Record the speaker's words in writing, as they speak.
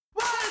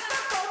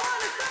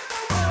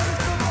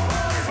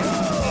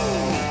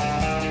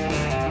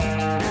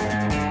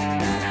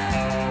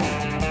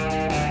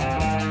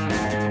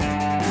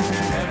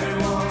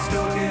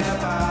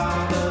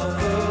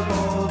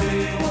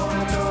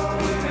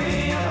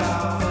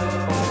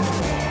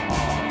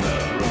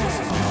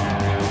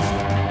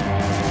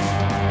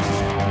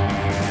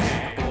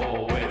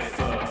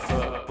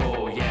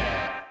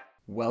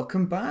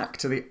welcome back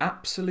to the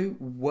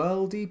Absolute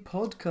Worldy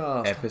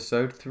podcast.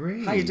 Episode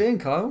 3. How you doing,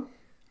 Kyle?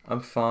 I'm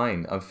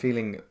fine. I'm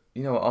feeling,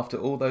 after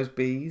all those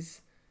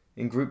B's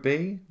in Group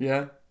B,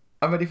 Yeah.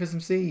 I'm ready for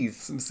some C's.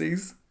 Some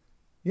C's?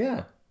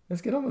 Yeah,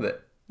 let's get on with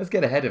it. Let's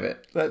get ahead of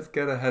it. Let's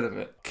get ahead of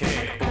it.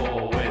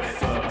 Kickball with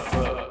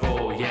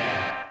football,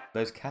 yeah.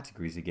 Those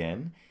categories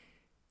again.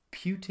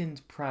 Putin's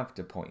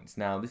Pravda points.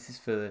 Now, this is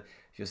for if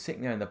you're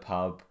sitting there in the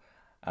pub,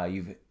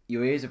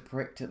 your ears are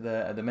pricked at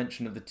the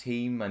mention of the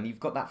team, and you've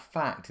got that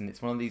fact, and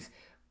it's one of these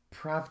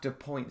Pravda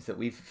points that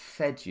we've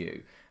fed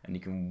you, and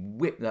you can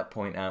whip that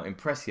point out,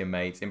 impress your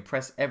mates,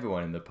 impress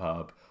everyone in the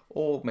pub,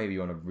 or maybe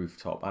you're on a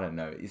rooftop. I don't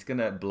know. It's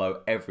gonna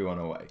blow everyone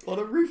away. On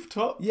a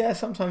rooftop? Yeah,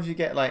 sometimes you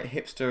get like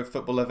hipster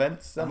football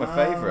events. They're my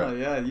favourite.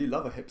 Yeah, you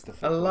love a hipster I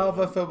football. love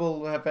a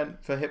football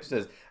event for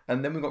hipsters.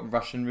 And then we've got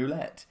Russian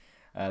roulette.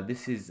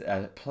 This is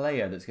a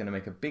player that's going to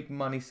make a big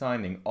money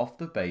signing off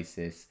the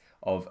basis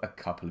of a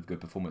couple of good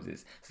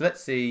performances. So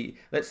let's say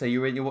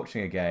you're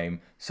watching a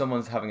game,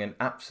 someone's having an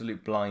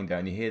absolute blinder,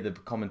 and you hear the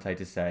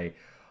commentator say,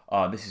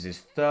 this is his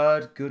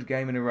third good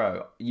game in a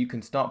row. You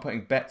can start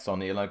putting bets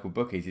on at your local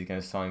bookies. He's going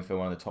to sign for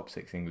one of the top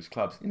 6 English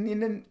clubs.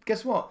 And then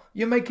guess what?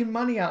 You're making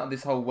money out of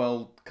this whole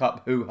World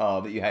Cup hoo-ha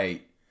that you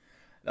hate.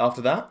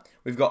 After that,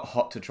 we've got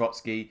Hot to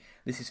Trotsky.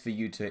 This is for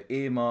you to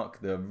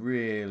earmark the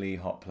really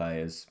hot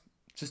players,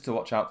 just to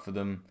watch out for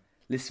them,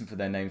 listen for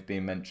their names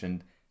being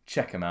mentioned,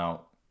 check them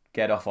out,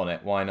 get off on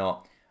it, why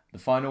not? The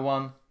final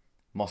one,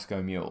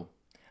 Moscow Mule.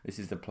 This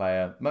is the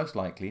player most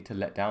likely to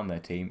let down their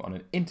team on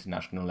an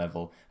international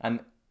level. And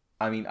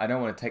I mean, I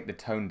don't want to take the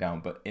tone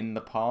down, but in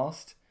the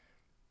past,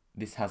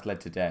 this has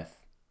led to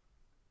death.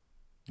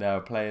 There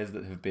are players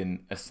that have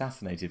been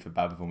assassinated for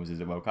bad performances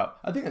at World Cup.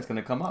 I think that's going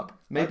to come up.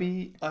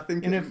 Maybe I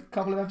think in a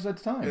couple of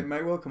episodes' time. It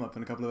may well come up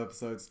in a couple of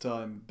episodes'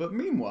 time. But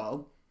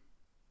meanwhile...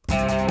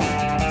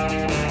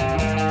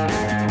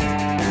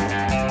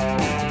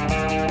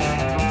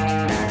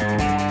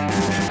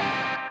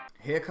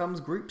 Here comes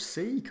Group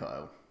C,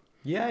 Kyle.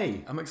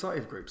 Yay! I'm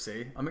excited for Group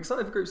C. I'm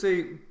excited for Group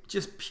C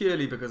just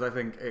purely because I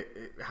think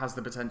it has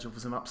the potential for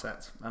some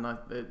upsets. And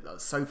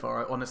so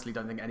far, I honestly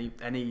don't think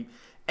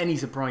any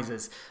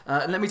surprises.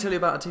 And let me tell you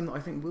about a team that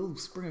I think will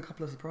spring a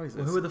couple of surprises.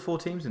 Well, who are the 4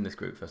 teams in this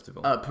group, first of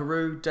all?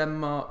 Peru,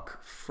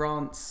 Denmark,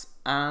 France,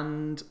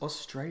 and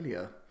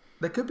Australia.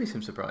 There could be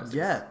some surprises.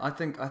 Yeah, I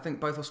think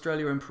both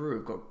Australia and Peru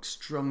have got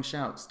strong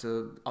shouts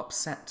to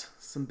upset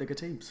some bigger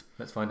teams.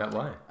 Let's find out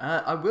why.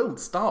 I will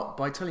start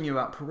by telling you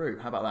about Peru.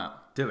 How about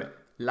that? Do it.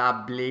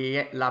 La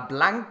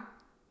Blanquiroja.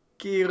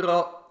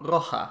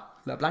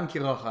 La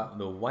Blanquiroja.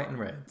 The white and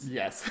reds.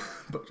 Yes,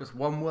 but just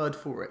one word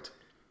for it.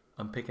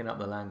 I'm picking up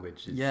the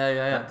language.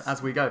 Yeah.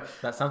 As we go.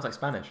 That sounds like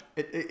Spanish.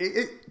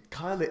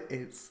 Kyle, it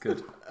is.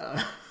 Good.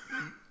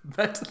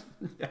 But,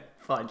 yeah,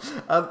 fine.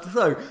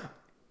 So,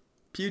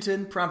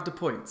 Putin Pravda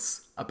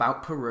points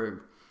about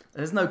Peru.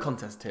 There's no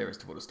contest here as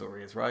to what the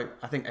story is, right?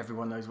 I think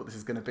everyone knows what this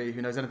is going to be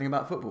who knows anything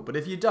about football. But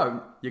if you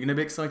don't, you're going to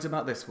be excited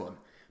about this one.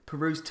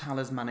 Peru's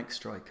talismanic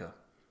striker,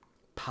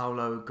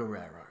 Paulo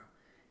Guerrero.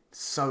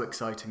 So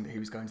exciting that he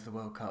was going to the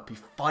World Cup. He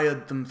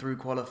fired them through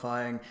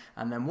qualifying.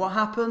 And then what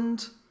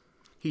happened?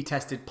 He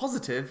tested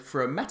positive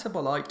for a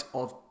metabolite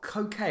of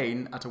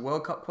cocaine at a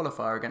World Cup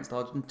qualifier against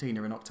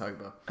Argentina in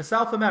October. A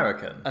South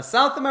American. A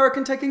South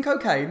American taking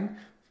cocaine?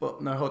 Well,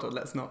 no, hold on,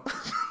 let's not.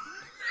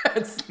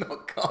 Let's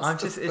not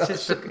cast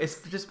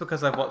It's just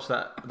because I've watched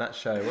that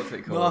show. What's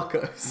it called?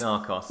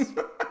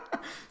 Narcos.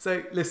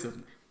 So,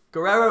 listen.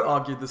 Guerrero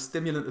argued the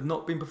stimulant had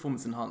not been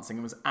performance enhancing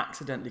and was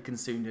accidentally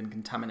consumed in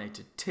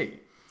contaminated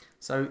tea.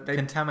 So they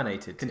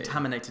Contaminated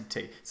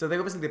tea. So they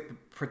obviously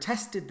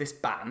protested this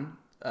ban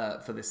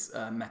for this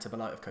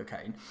metabolite of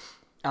cocaine,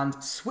 and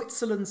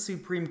Switzerland's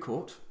Supreme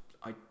Court.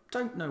 I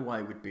don't know why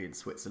it would be in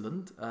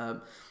Switzerland,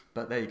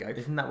 but there you go.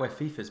 Isn't that where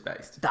FIFA's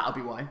based? That'll be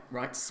why,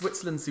 right?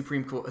 Switzerland's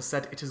Supreme Court has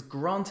said it has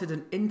granted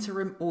an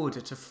interim order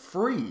to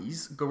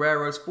freeze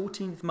Guerrero's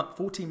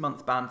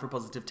 14-month ban for a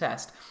positive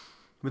test,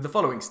 with the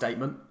following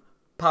statement: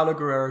 Paulo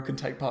Guerrero can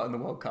take part in the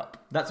World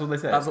Cup. That's all they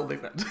said? That's all they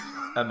said.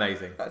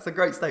 Amazing. That's a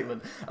great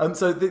statement. I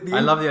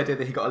love the idea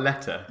that he got a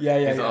letter. Yeah.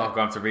 He's like, I'm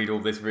going to read all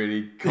this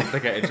really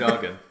complicated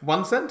jargon.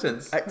 One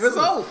sentence. Excellent.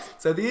 Result.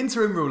 So the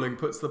interim ruling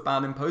puts the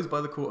ban imposed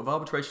by the Court of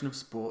Arbitration of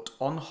Sport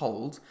on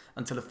hold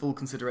until a full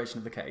consideration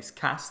of the case.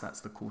 CAS, that's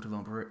the Court of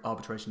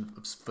Arbitration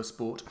for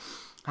Sport,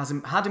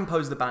 had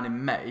imposed the ban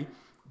in May,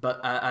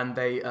 and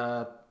they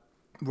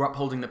were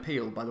upholding an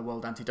appeal by the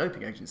World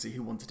Anti-Doping Agency,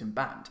 who wanted him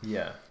banned.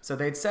 Yeah. So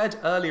they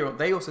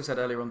also said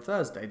earlier on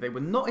Thursday they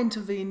would not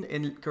intervene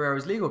in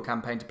Guerrero's legal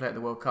campaign to play at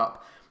the World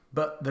Cup,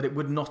 but that it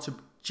would not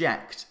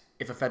object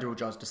if a federal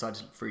judge decided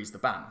to freeze the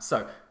ban.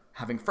 So,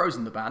 having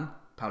frozen the ban,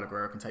 Paulo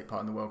Guerrero can take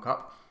part in the World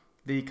Cup.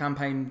 The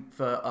campaign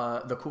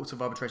for the Courts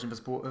of Arbitration for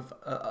Sport have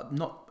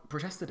not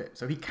protested it,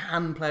 so he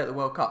can play at the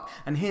World Cup.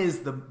 And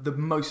here's the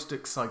most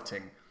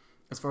exciting,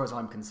 as far as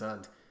I'm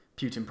concerned,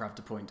 Putin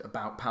Pravda point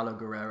about Paulo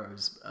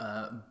Guerrero's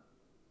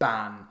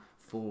ban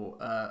for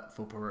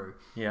Peru.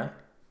 Yeah.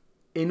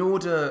 In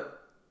order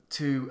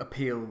to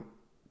appeal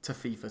to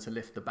FIFA to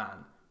lift the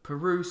ban,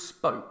 Peru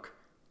spoke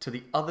to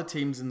the other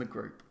teams in the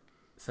group,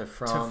 So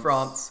to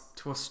France,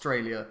 to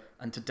Australia,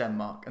 and to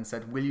Denmark, and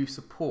said, will you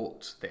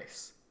support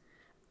this?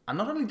 And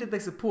not only did they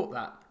support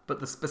that, but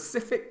the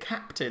specific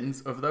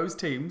captains of those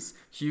teams,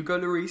 Hugo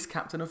Lloris,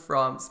 captain of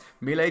France,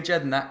 Mile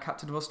Jedinak,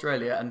 captain of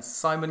Australia, and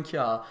Simon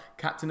Kjær,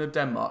 captain of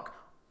Denmark,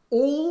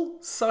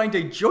 all signed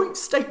a joint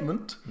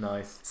statement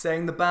Nice.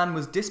 saying the ban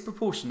was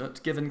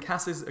disproportionate given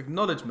Cass's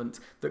acknowledgement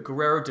that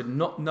Guerrero did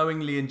not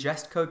knowingly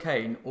ingest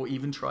cocaine or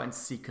even try and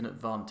seek an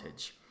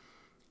advantage.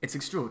 It's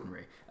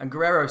extraordinary. And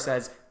Guerrero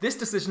says, this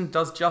decision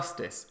does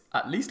justice,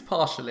 at least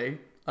partially,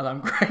 and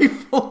I'm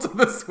grateful to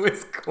the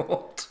Swiss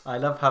court. I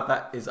love how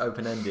that is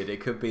open-ended.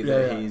 It could be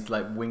that Yeah. he's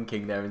like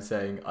winking there and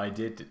saying, I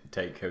did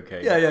take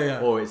cocaine.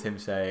 Yeah. Or it's him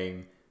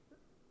saying,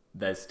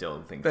 there's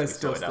still things There's to be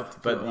still sorted stuff out. to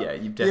But sort yeah,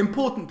 out. you've The definitely...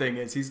 important thing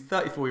is he's a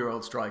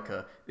 34-year-old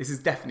striker. This is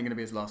definitely going to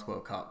be his last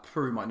World Cup.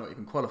 Peru might not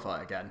even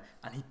qualify again,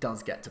 and he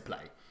does get to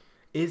play.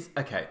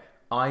 Okay,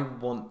 I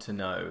want to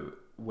know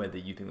whether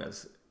you think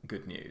that's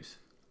good news.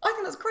 I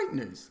think that's great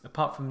news.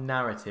 Apart from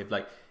narrative,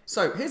 like...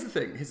 So here's the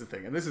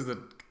thing, and this is a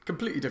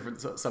completely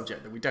different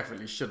subject that we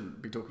definitely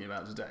shouldn't be talking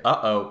about today.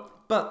 Uh-oh.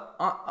 But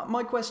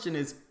my question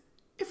is,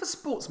 if a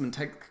sportsman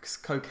takes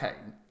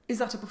cocaine, is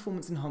that a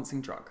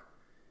performance-enhancing drug?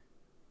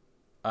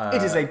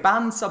 It is a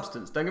banned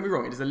substance, don't get me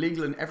wrong, it is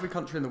illegal in every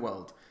country in the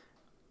world.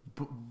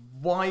 But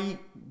why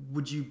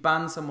would you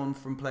ban someone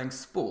from playing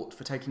sport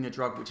for taking a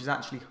drug which is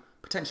actually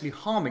potentially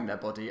harming their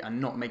body and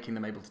not making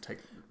them able to take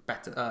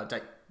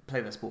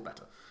play their sport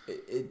better?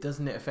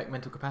 Doesn't it affect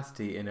mental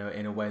capacity in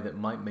a way that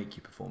might make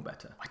you perform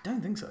better? I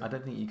don't think so. I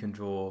don't think you can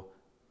draw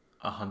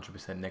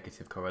 100%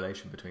 negative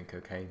correlation between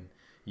cocaine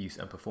use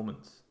and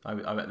performance.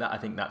 I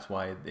think that's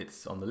why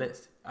it's on the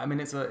list. I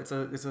mean,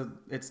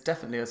 it's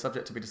definitely a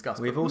subject to be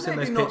discussed. We've but all seen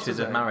those maybe not pictures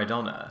of today.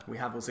 Maradona We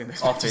have all seen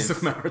those off pictures his, of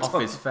Maradona.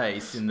 off his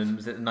face in the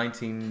was it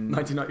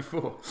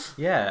 1994.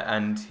 Yeah,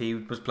 and he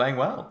was playing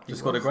well.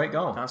 Just got a great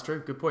goal. That's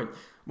true. Good point.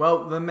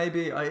 Well, then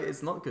maybe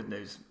it's not good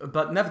news.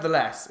 But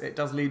nevertheless, it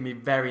does lead me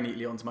very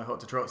neatly onto my hot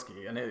to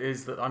Trotsky, and it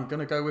is that I'm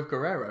going to go with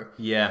Guerrero.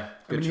 Yeah,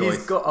 good choice.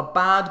 He's got a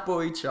bad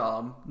boy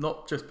charm,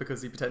 not just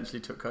because he potentially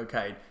took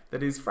cocaine,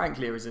 that is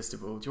frankly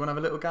irresistible. Do you want to have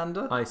a little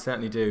gander? I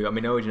certainly do. I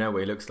mean, I already know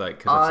what he looks like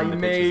because I've I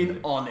seen the pictures. mean,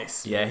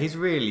 honestly. Yeah, he's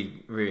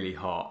really, really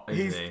hot,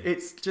 isn't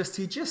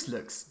he? He just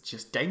looks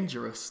just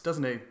dangerous,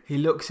 doesn't he? He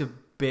looks a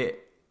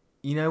bit...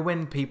 You know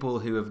when people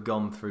who have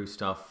gone through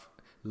stuff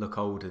look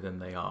older than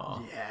they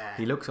are? Yeah.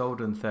 He looks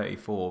older than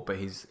 34, but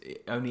he's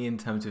only in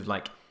terms of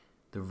like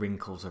the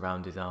wrinkles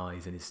around his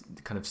eyes and his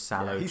kind of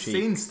sallow He's cheeks.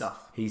 seen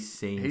stuff. He's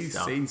seen He's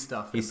stuff. seen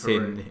stuff in He's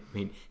Peru. seen... I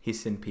mean,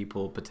 he's seen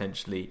people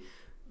potentially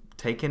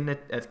taking a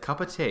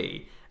cup of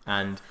tea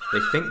and they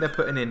think they're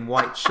putting in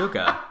white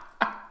sugar.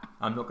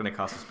 I'm not going to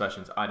cast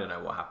aspersions. I don't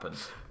know what happened.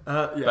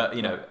 Yeah. But,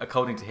 you know,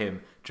 according to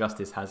him,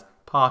 justice has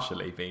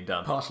partially been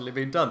done. Partially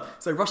been done.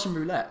 So Russian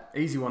roulette,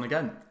 easy one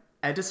again.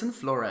 Edison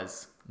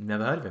Flores.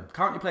 Never heard of him.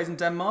 Currently plays in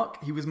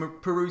Denmark. He was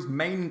Peru's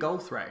main goal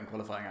threat in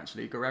qualifying,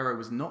 actually. Guerrero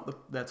was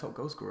not their top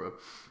goal scorer.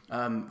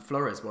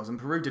 Flores was, and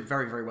Peru did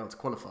very, very well to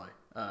qualify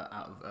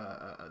out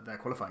of their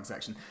qualifying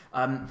section.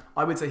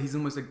 I would say he's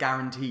almost a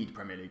guaranteed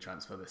Premier League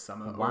transfer this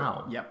summer.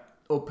 Wow. Yep.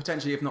 Or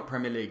potentially, if not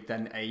Premier League,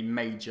 then a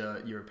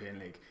major European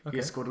league. Okay. He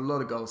has scored a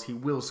lot of goals. He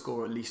will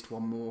score at least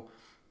one more.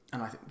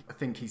 And I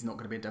think he's not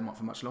going to be in Denmark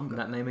for much longer.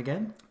 That name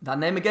again? That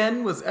name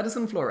again was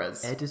Edison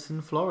Flores.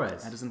 Edison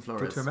Flores. Edison Flores.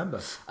 Good to remember.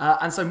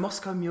 And so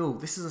Moscow Mule,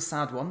 this is a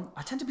sad one.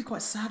 I tend to be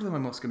quite sad with my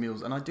Moscow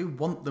Mules, and I do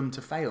want them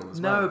to fail as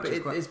well. No, which but is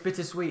quite- it's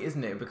bittersweet,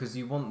 isn't it? Because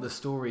you want the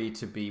story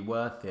to be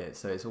worth it,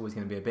 so it's always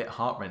going to be a bit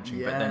heart-wrenching.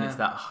 But then Yeah. it's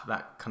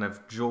that kind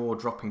of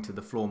jaw-dropping to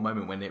the floor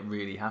moment when it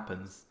really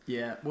happens.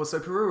 Yeah, well, so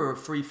Peru are a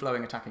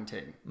free-flowing attacking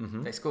team.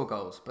 Mm-hmm. They score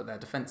goals, but their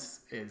defence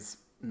is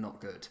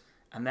not good.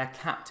 And their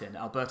captain,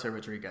 Alberto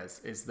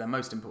Rodriguez, is their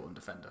most important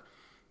defender.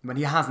 When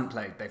he hasn't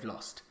played, they've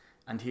lost.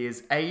 And he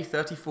is A,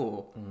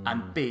 34,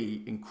 and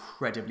B,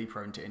 incredibly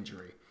prone to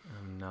injury.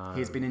 Oh, no.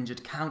 He's been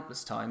injured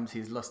countless times.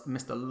 He's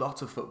missed a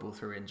lot of football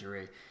through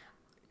injury.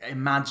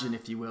 Imagine,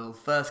 if you will,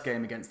 first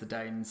game against the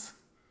Danes,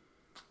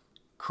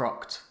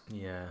 crocked.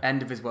 Yeah.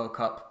 End of his World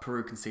Cup,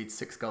 Peru concedes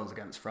 6 goals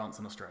against France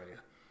and Australia.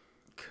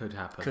 Could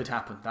happen. Could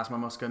happen. That's my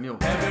Moscow Mule.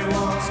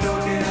 Everyone's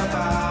talking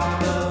about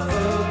the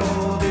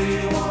football. Do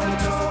you want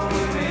to talk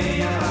with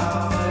me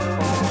about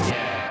football?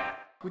 Yeah.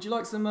 Would you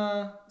like some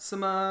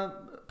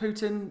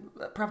Putin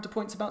Pravda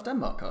points about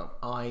Denmark, Carl?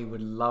 I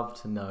would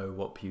love to know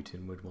what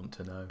Putin would want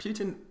to know.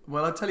 Putin,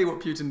 well, I'll tell you what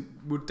Putin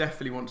would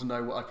definitely want to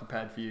know what I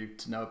prepared for you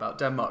to know about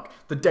Denmark.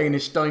 The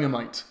Danish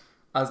Dynamite,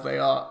 as they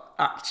are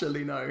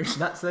actually known.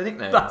 That's their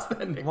nickname? That's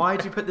their nickname. Why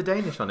did you put the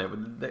Danish on it?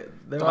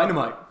 They're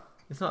Dynamite.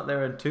 It's not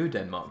there are 2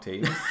 Denmark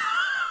teams.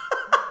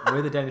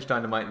 We're the Danish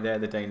Dynamite, they're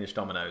the Danish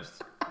Dominoes.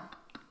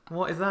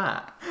 What is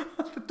that?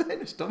 The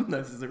Danish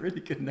Dominoes is a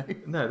really good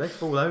name. No, they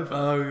fall over.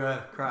 Oh,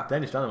 yeah, crap.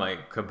 Danish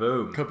Dynamite,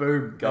 kaboom.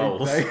 Kaboom.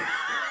 Goals.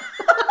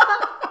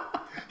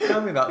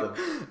 Tell me about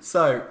them.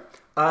 So,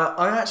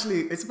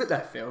 it's a bit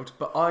left field,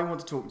 but I want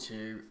to talk to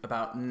you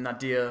about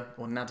Nadia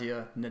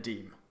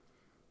Nadim.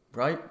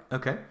 Right?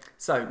 Okay.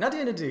 So,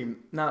 Nadia Nadim.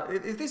 Now,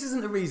 if this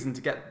isn't a reason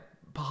to get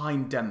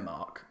behind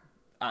Denmark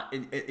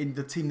in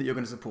the team that you're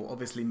going to support.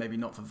 Obviously, maybe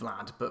not for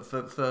Vlad, but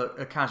for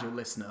a casual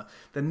listener,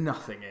 then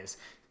nothing is.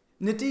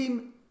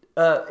 Nadim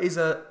is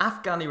an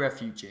Afghani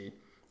refugee.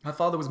 Her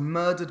father was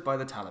murdered by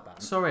the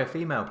Taliban. Sorry, a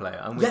female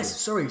player. I'm with Yes, you.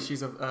 sorry,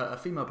 she's a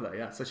female player,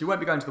 yeah. So she won't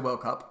be going to the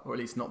World Cup, or at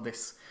least not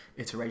this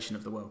iteration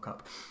of the World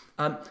Cup.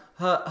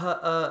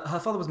 Her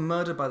father was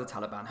murdered by the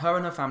Taliban. Her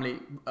and her family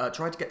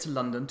tried to get to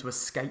London to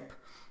escape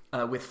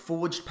with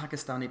forged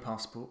Pakistani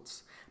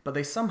passports, but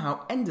they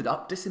somehow ended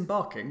up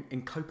disembarking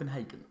in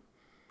Copenhagen.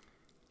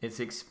 It's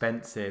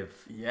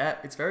expensive. Yeah,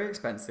 it's very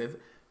expensive.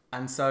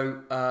 And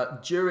so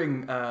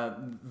during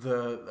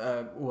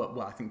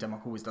well, I think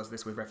Denmark always does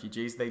this with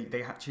refugees.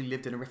 They actually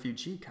lived in a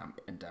refugee camp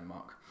in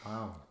Denmark.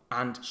 Wow.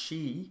 And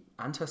she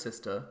and her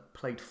sister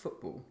played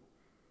football.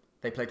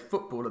 They played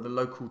football at the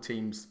local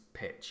team's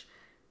pitch.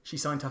 She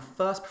signed her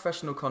first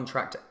professional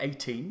contract at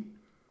 18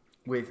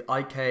 with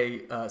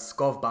IK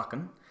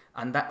Skovbakken.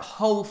 And that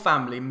whole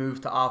family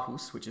moved to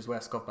Aarhus, which is where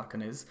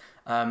Skovbakken is,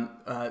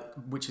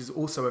 which is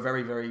also a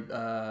very, very...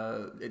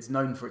 it's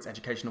known for its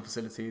educational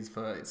facilities,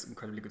 for its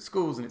incredibly good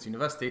schools and its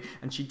university.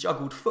 And she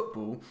juggled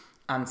football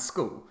and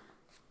school.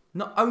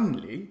 Not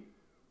only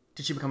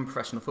did she become a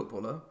professional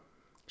footballer,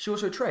 she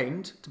also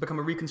trained to become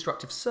a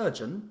reconstructive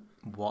surgeon.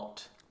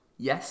 What?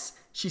 Yes,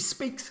 she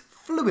speaks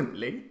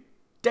fluently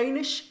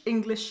Danish,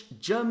 English,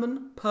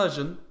 German,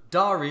 Persian,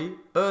 Dari,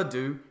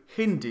 Urdu,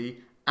 Hindi,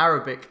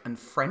 Arabic and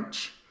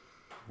French.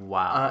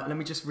 Wow. Let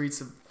me just read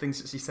some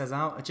things that she says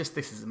out.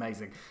 This is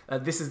amazing.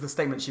 This is the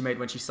statement she made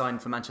when she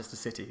signed for Manchester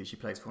City, who she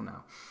plays for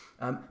now.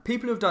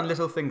 People who have done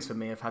little things for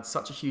me have had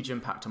such a huge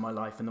impact on my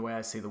life and the way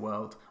I see the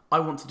world. I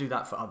want to do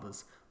that for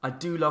others. I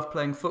do love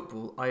playing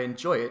football. I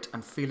enjoy it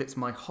and feel it's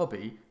my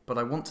hobby, but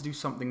I want to do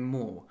something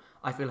more.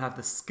 I feel I have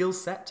the skill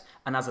set,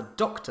 and as a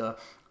doctor,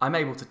 I'm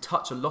able to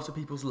touch a lot of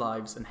people's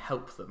lives and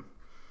help them.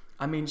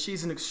 I mean,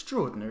 she's an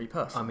extraordinary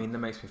person. I mean, that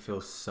makes me feel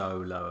so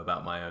low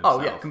about my own Oh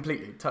self. yeah,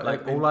 completely.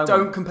 Like, all I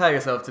don't want- compare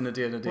yourself to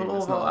Nadir Nadim. Well,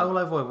 It's not all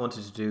I've always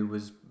wanted to do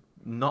was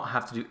not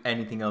have to do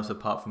anything else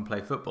apart from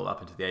play football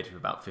up until the age of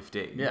about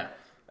 15. yeah.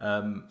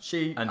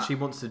 She She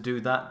wants to do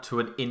that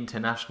to an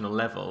international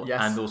level Yes.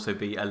 and also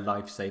be a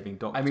life-saving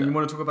doctor. I mean, you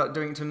want to talk about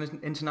doing it to an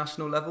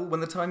international level? When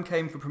the time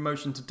came for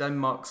promotion to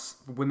Denmark's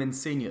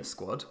women's senior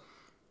squad,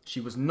 she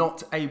was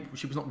not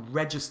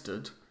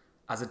registered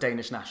as a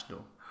Danish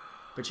national,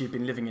 but she had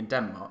been living in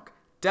Denmark.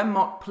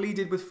 Denmark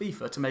pleaded with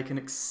FIFA to make an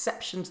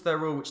exception to their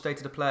rule, which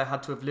stated a player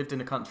had to have lived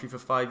in a country for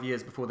 5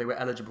 years before they were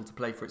eligible to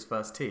play for its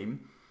first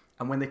team.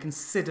 And when they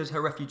considered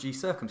her refugee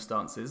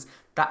circumstances,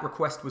 that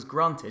request was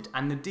granted,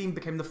 and Nadim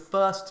became the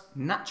first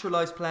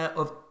naturalised player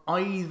of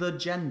either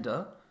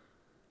gender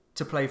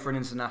to play for an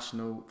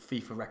international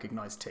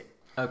FIFA-recognised team.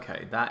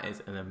 Okay, that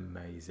is an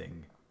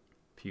amazing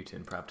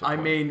Putin Pravda I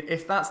point. mean,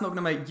 if that's not going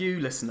to make you,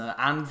 listener,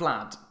 and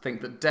Vlad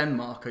think that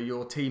Denmark are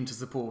your team to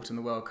support in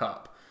the World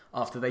Cup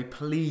after they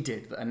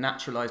pleaded that a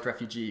naturalised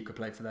refugee could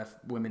play for their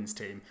women's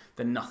team,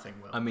 then nothing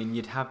will. I mean,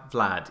 you'd have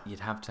Vlad, you'd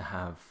have to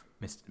have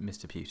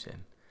Mr. Putin.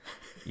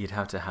 You'd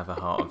have to have a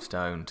heart of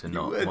stone to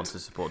not would. want to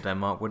support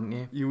Denmark, wouldn't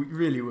you? You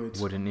really would.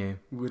 Wouldn't you?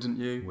 Wouldn't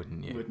you?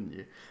 Wouldn't you? Wouldn't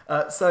you?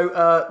 That's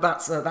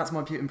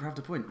my Putin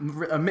Pravda point.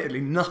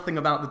 Admittedly, nothing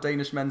about the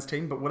Danish men's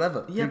team, but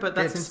whatever. Yeah, Who but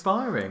that's gives?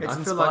 inspiring. It's I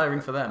feel inspiring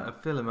like, for them. I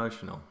feel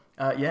emotional.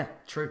 Yeah,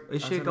 true.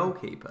 Is she a Absolutely.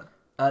 goalkeeper?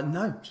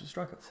 No, she's a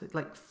striker. So,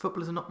 like,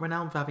 footballers are not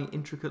renowned for having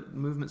intricate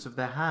movements of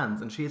their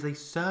hands, and she is a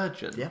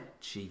surgeon. Yeah.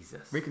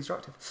 Jesus.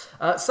 Reconstructive.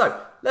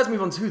 So let's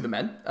move on to the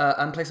men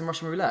and play some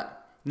Russian roulette.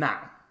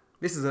 Now,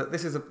 this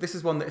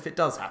is one that if it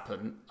does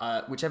happen,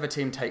 whichever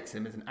team takes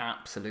him is an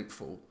absolute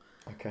fool.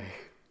 Okay.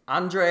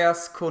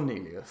 Andreas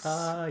Cornelius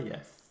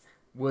Yes.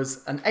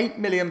 was an £8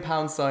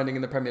 million signing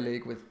in the Premier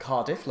League with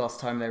Cardiff last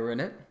time they were in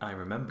it, I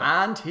remember.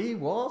 and he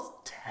was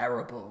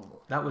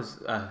terrible. That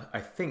was, I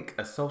think,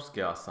 a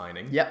Solskjaer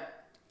signing.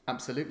 Yep,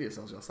 absolutely a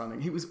Solskjaer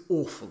signing. He was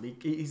awful.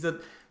 He's a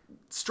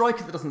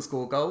striker that doesn't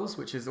score goals,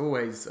 which is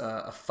always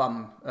a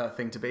fun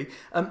thing to be.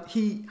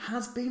 He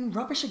has been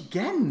rubbish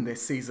again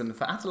this season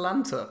for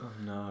Atalanta. Oh,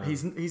 no.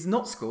 He's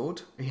not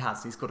scored. He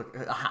has. He's got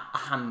a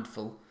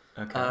handful.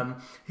 Okay.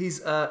 He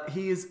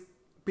has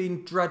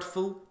been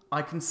dreadful.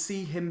 I can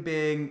see him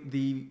being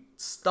the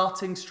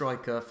starting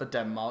striker for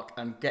Denmark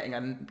and getting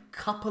a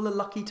couple of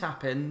lucky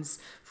tap-ins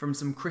from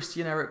some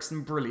Christian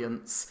Eriksen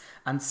brilliance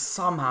and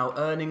somehow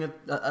earning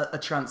a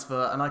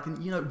transfer. And I can,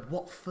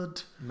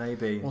 Watford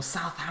Maybe. or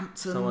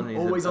Southampton, Someone who's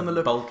always a on the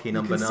look. bulky you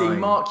number can see 9.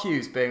 Mark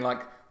Hughes being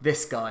like,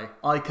 this guy,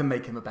 I can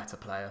make him a better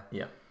player.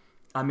 Yeah.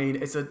 I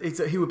mean,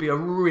 he would be a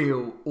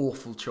real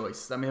awful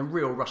choice. I mean, a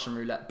real Russian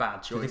roulette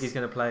bad choice. Do you think he's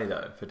going to play,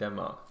 though, for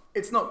Denmark?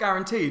 It's not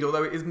guaranteed,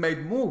 although it is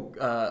made more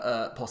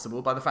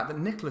possible by the fact that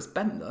Nicholas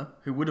Bentner,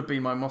 who would have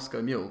been my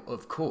Moscow Mule,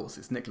 of course,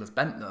 it's Nicholas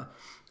Bentner,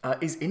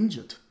 is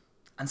injured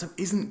and so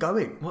isn't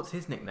going. What's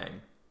his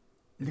nickname?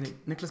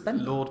 Nicholas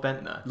Bentner. Lord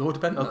Bentner. Lord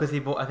Bentner. Oh, because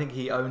I think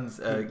he owns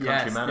a country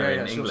Yes, manor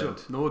in sure, England.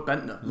 sure. Lord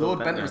Bentner. Lord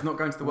Bentner is not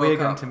going to the World We're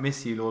Cup. going to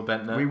miss you, Lord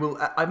Bentner. We will.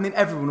 I mean,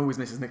 everyone always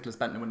misses Nicholas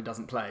Bentner when he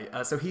doesn't play.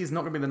 So he's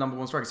not going to be the number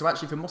one striker. So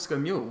actually, for Moscow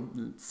Mule,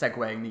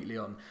 segueing neatly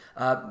on,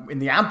 in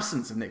the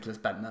absence of Nicholas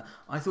Bentner,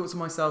 I thought to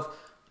myself,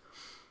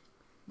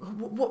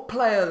 what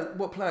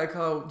player,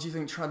 Carl, do you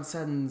think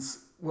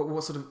transcends?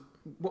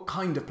 What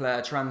kind of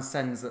player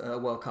transcends a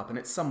World Cup? And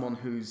it's someone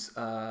whose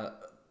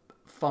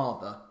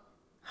father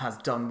has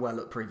done well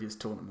at previous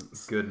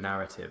tournaments. Good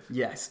narrative.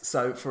 Yes.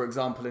 So, for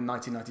example, in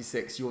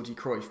 1996, Jordi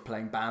Cruyff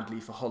playing badly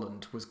for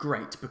Holland was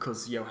great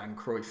because Johan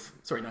Cruyff...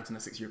 Sorry,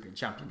 1996 European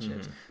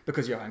Championships.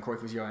 Because Johan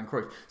Cruyff was Johan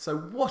Cruyff. So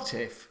what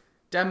if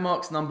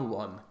Denmark's number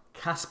one,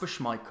 Kasper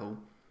Schmeichel,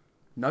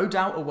 no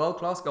doubt a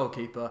world-class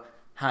goalkeeper,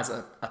 has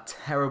a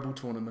terrible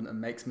tournament and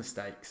makes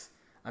mistakes?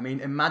 I mean,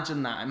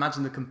 imagine that.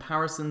 Imagine the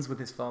comparisons with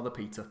his father,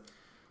 Peter.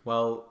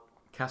 Well,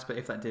 Casper,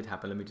 if that did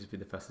happen, let me just be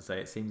the first to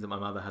say, it seems that my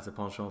mother has a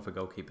penchant for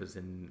goalkeepers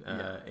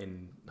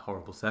in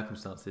horrible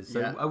circumstances, so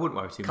Yeah. I wouldn't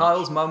worry too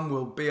Kyle's much. mum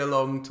will be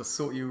along to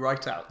sort you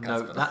right out,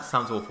 No, Kasper. that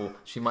sounds awful.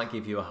 She might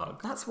give you a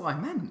hug. That's what I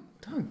meant.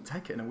 Don't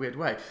take it in a weird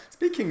way.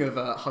 Speaking of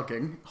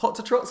hugging, Hot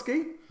to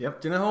Trotsky. Yep.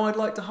 Do you know who I'd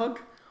like to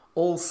hug?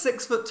 All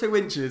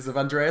 6'2" of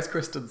Andreas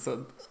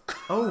Christensen.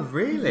 Oh,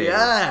 really?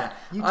 Yeah.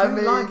 You do I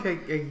mean, like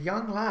a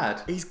young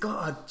lad. he's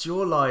got a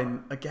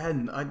jawline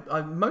again.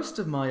 Most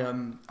of my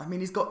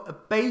he's got a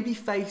baby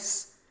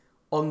face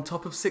on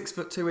top of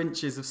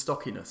 6'2" of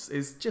stockiness.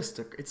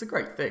 It's a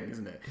great thing,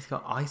 isn't it? He's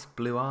got ice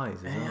blue eyes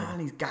as well. Yeah, and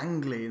he's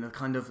gangly in a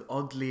kind of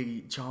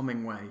oddly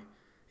charming way.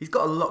 He's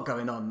got a lot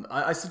going on.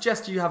 I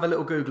suggest you have a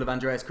little Google of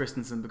Andreas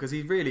Christensen because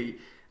he really,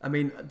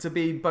 to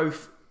be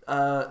both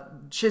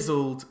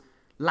chiselled,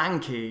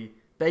 lanky,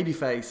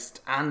 baby-faced,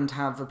 and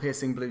have a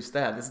piercing blue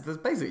stare. There's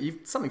basically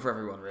something for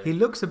everyone, really. He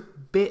looks a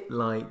bit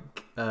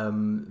like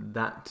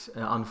that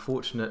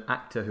unfortunate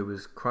actor who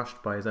was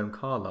crushed by his own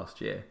car last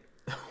year.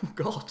 Oh,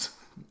 God.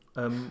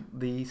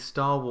 The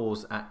Star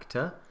Wars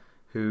actor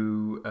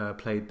who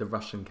played the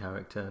Russian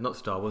character, not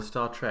Star Wars,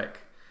 Star Trek.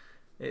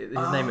 His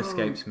name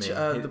escapes me.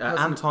 the person-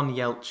 Anton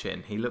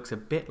Yelchin. He looks a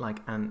bit like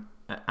Anton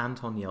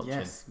Yelchin.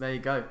 Yes, there you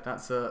go.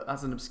 That's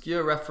an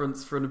obscure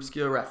reference for an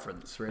obscure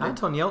reference, really.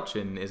 Anton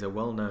Yelchin is a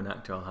well-known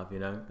actor, I'll have you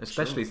know,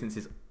 especially since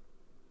his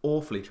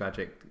awfully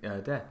tragic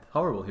death.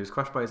 Horrible. He was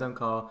crushed by his own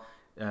car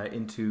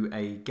into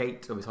a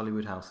gate of his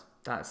Hollywood house,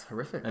 That's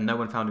horrific. and no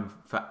one found him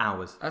for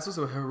hours. That's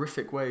also a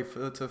horrific way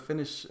to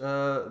finish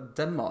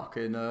Denmark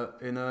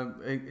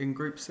in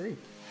Group C.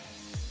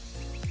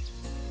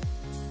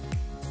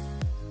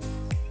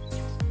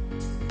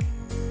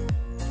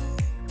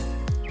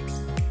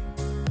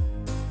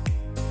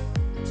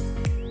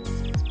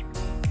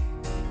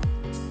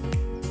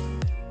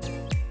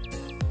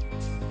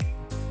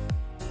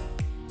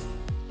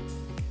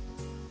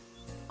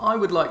 I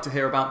would like to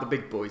hear about the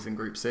big boys in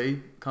Group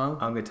C, Kyle.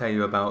 I'm going to tell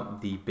you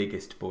about the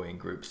biggest boy in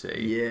Group C.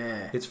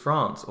 Yeah. It's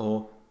France,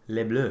 or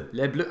Les Bleus.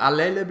 Les Bleus.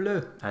 Allez les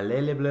Bleus.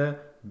 Allez les Bleus,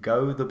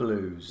 go the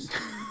Blues.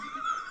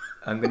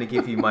 I'm going to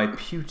give you my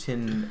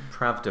Putin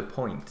Pravda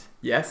point.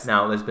 Yes.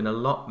 Now, there's been a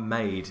lot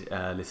made,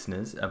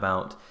 listeners,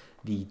 about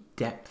the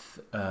depth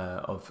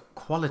of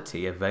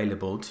quality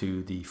available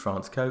to the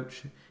France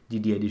coach,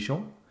 Didier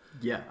Deschamps.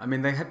 Yeah, I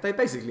mean, they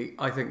basically,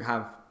 I think,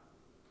 have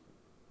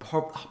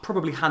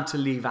probably had to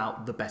leave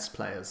out the best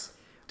players.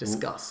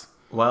 Discuss.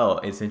 Well,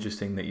 it's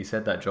interesting that you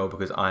said that, Joel,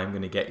 because I'm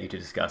going to get you to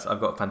discuss. I've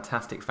got a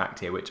fantastic fact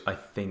here, which I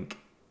think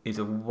is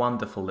a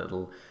wonderful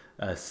little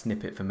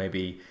snippet for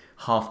maybe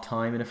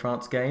half-time in a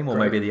France game, or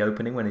Great. maybe the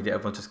opening when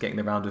everyone's just getting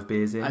the round of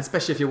beers in.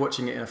 Especially if you're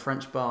watching it in a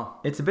French bar.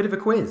 It's a bit of a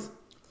quiz.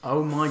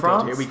 Oh my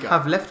France God, here we go.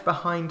 have left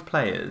behind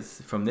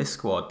players from this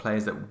squad,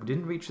 players that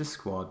didn't reach the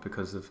squad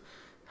because of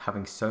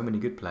having so many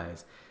good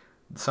players.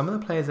 Some of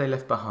the players they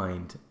left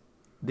behind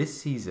this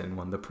season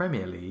won the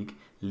Premier League,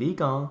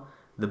 Ligue 1,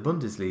 the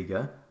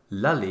Bundesliga,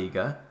 La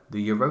Liga,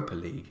 the Europa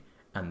League,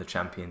 and the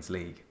Champions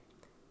League.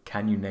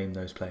 Can you name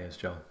those players,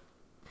 Joel?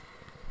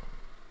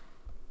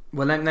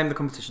 Well, name the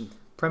competition.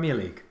 Premier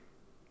League.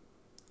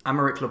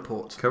 Aymeric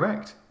Laporte.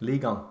 Correct.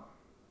 Ligue 1.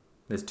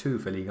 There's 2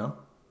 for Ligue 1.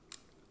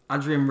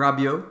 Adrien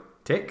Rabiot.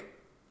 Tick.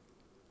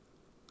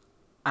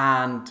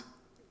 And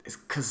is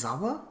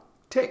Kazawa?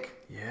 Tick.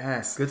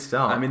 Yes. Good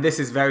start. I mean, this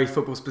is very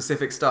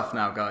football-specific stuff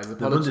now, guys.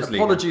 Bundesliga.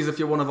 Apologies if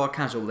you're one of our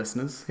casual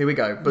listeners. Here we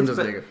go.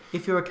 Bundesliga. But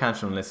if you're a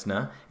casual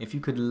listener, if you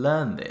could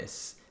learn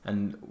this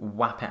and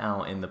whap it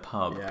out in the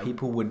pub, Yeah.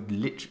 people would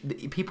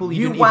literally... People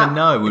you didn't even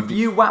know would If be...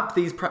 you whap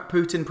these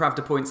Putin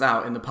Pravda points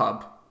out in the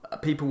pub,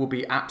 people will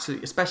be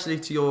absolutely, especially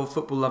to your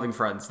football-loving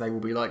friends, they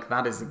will be like,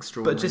 that is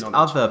extraordinary But just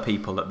knowledge. other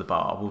people at the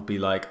bar will be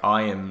like,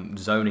 I am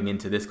zoning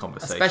into this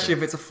conversation. Especially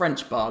if it's a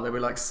French bar, they'll be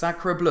like,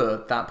 Sacre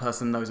bleu, that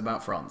person knows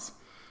about France.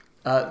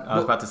 I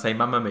was about to say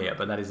Mamma Mia,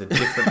 but that is a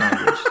different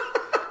language.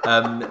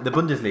 The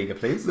Bundesliga,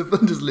 please. The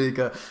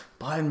Bundesliga.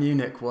 Bayern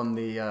Munich won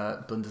the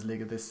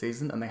Bundesliga this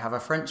season, and they have a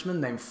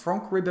Frenchman named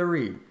Franck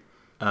Ribéry.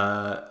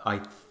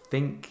 I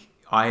think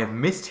I have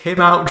missed him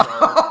out.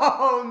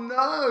 Oh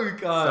no,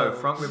 Kyle. So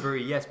Franck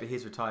Ribéry, yes, but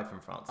he's retired from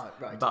France.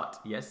 Right. But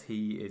yes,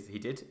 he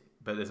did.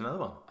 But there's another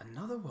one.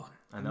 Another one.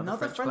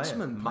 Another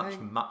Frenchman player,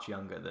 playing... much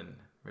younger than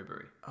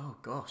Ribéry. Oh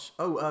gosh.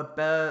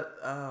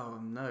 Oh,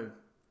 no.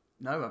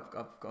 No,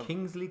 I've got...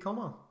 Kingsley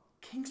Coman.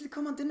 Kingsley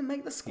Coman didn't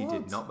make the He squad.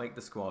 did not make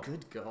the squad.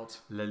 Good God.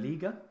 La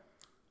Liga.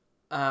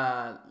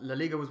 La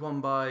Liga was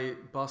won by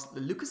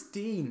Lucas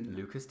Dean.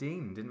 Lucas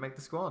Dean didn't make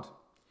the squad.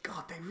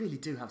 God, they really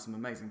do have some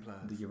amazing players.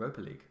 The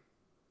Europa League.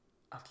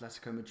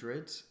 Atletico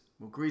Madrid.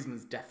 Well,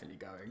 Griezmann's definitely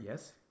going.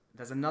 Yes.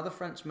 There's another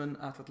Frenchman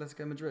at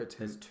Atletico Madrid.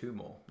 There's two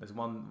more. There's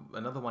one.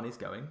 Another one is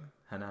going.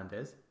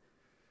 Hernandez.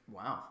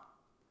 Wow.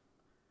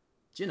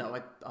 Do you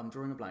know, I'm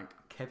drawing a blank.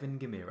 Kevin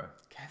Gamiro.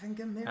 Kevin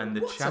Gamiro. And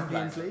the What a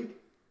Champions player. League.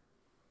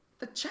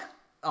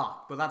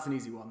 Well, that's an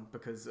easy one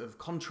because of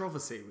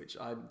controversy, which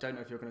I don't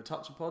know if you're going to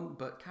touch upon,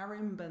 but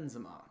Karim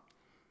Benzema.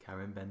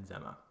 Karim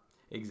Benzema.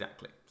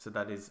 Exactly. So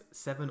that is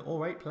 7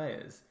 or 8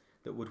 players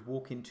that would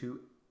walk into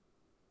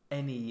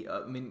any.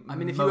 I mean,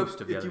 if most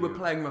you of the if other you were Europe-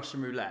 playing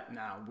Russian roulette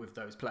now with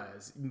those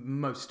players,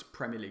 most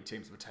Premier League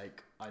teams would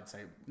take, I'd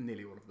say,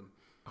 nearly all of them.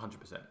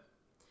 100%.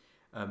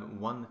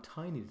 One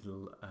tiny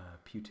little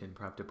Putin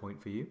Pravda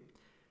point for you.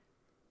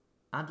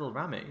 Adel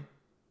Rami,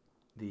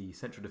 the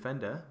central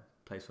defender,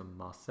 plays for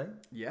Marseille,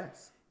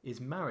 Yes. is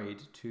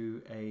married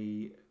to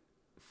a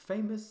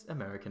famous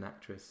American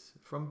actress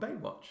from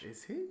Baywatch,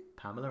 Is he?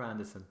 Pamela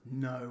Anderson.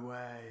 No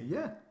way.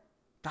 Yeah.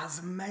 That's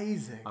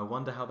amazing. I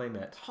wonder how they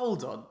met.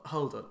 Hold on.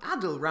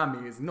 Adil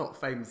Rami is not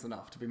famous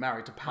enough to be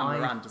married to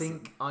Pamela I Anderson.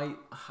 think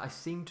I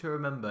seem to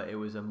remember it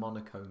was a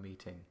Monaco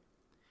meeting.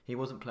 He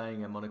wasn't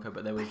playing in Monaco,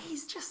 but there was.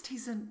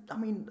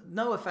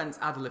 No offence,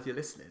 Adil, if you're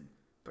listening,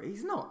 but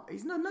he's not.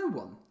 He's no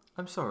one.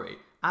 I'm sorry.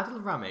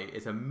 Adel Rami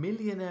is a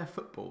millionaire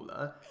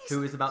footballer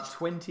who is about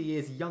 20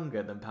 years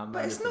younger than Pamela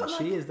But it's Anderson. not like-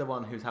 She is the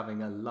one who's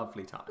having a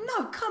lovely time.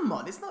 No, come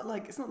on. It's not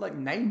like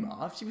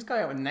Neymar. If she was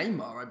going out with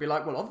Neymar, I'd be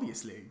like, well,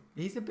 obviously.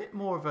 He's a bit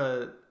more of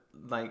a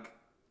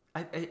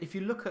if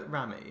you look at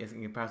Rami as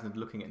in comparison to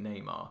looking at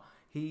Neymar,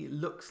 he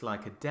looks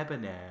like a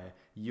debonair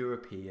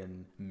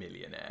European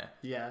millionaire.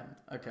 Yeah.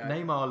 Okay.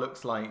 Neymar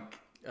looks like,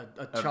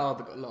 a child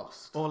that got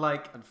lost. or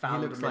like And he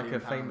found looks £1 like a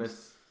million.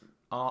 famous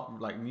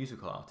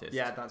musical artist.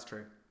 Yeah, that's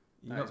true.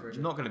 You're That is very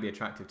true. not going to be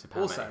attractive to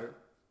Pam. Also,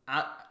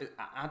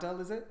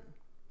 Adele, is it?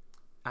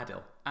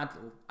 Adel.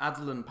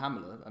 Adel and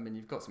Pamela. I mean,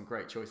 you've got some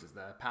great choices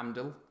there.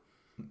 Pamdil.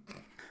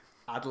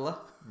 Adela.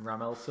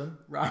 Ramelson.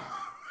 Ram.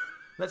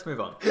 Let's move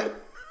on.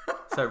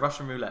 So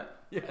Russian roulette.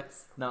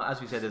 Yes. Now,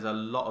 as we said, there's a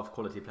lot of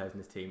quality players in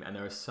this team, and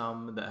there are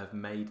some that have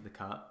made the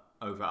cut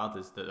over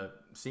others that are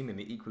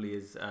seemingly equally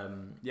as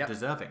Yep.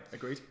 deserving.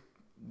 Agreed.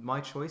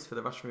 My choice for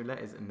the Russian roulette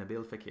is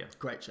Nabil Fekir.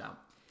 Great shout.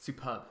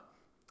 Superb.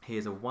 He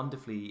is a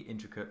wonderfully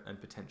intricate and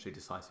potentially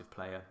decisive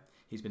player.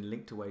 He's been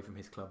linked away from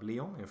his club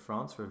Lyon in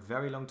France for a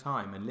very long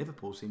time, and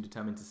Liverpool seemed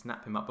determined to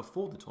snap him up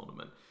before the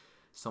tournament.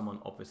 Someone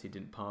obviously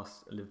didn't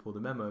pass Liverpool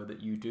the memo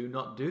that you do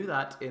not do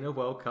that in a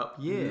World Cup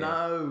year.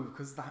 No,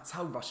 because that's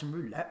how Russian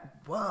roulette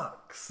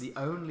works. The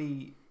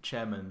only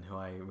chairman who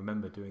I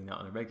remember doing that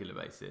on a regular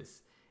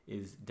basis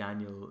is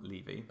Daniel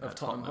Levy Of at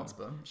Tottenham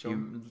Hotspur, sure.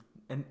 Who,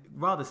 and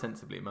rather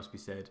sensibly, it must be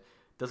said,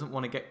 doesn't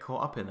want to get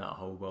caught up in that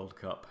whole World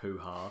Cup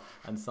hoo-ha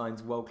and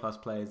signs world-class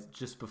players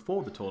just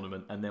before the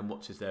tournament and then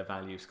watches their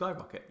value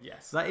skyrocket.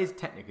 Yes. So that is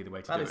technically the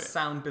way to That do is it.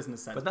 sound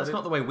business sense. But that's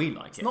not the way we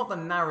like It's it. not the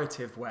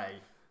narrative way.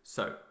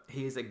 So,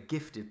 he is a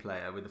gifted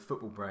player with a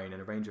football brain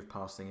and a range of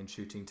passing and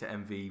shooting to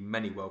envy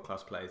many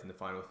world-class players in the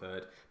final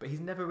third, but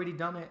he's never really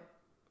done it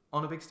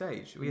on a big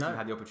stage. He hasn't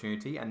had the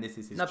opportunity, and this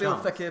is his Nabil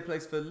chance. Fekir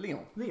plays for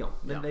Lyon. Lyon.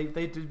 Yeah.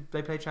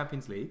 They play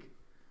Champions League,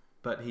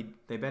 but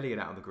they barely get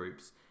out of the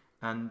groups,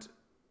 and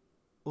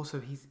also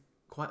he's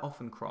quite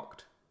often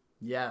crocked.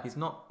 Yeah. He's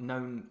not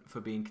known for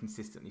being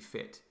consistently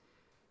fit,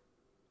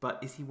 but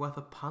is he worth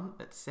a punt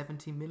at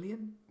 70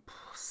 million?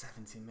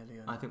 70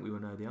 million. I think we will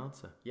know the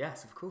answer.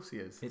 Yes, of course he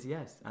is. It's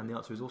yes, and the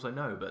answer is also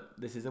no. But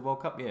this is a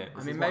World Cup year.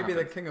 I mean, maybe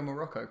the King of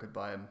Morocco could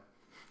buy him.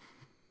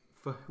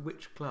 For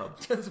which club?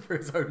 Just for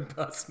his own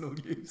personal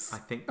use. I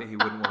think that he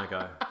wouldn't want to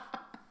go.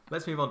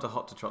 Let's move on to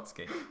Hot to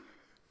Trotsky.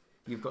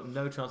 You've got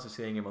no chance of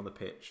seeing him on the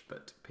pitch,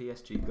 but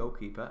PSG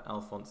goalkeeper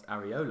Alphonse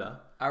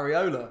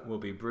Areola. will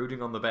be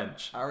brooding on the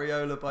bench.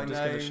 Areola by I'm name.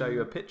 just going to show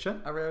you a picture.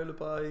 Areola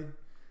by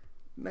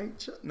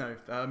nature? No.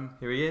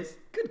 Here he is.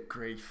 Good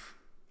grief.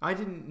 I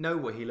didn't know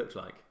what he looked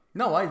like.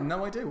 No, I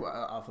know I do what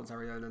Alphonse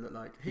Areola looked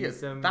like.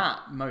 That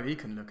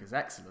Mohican look is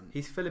excellent.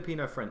 He's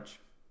Filipino-French.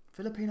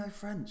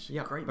 Filipino-French.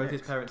 Yeah, Great both mix.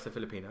 his parents are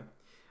Filipino.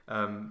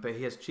 But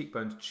he has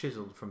cheekbones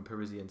chiseled from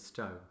Parisian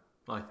stone,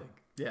 I think.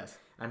 Yes.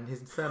 And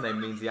his surname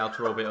means the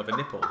outer orbit of a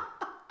nipple.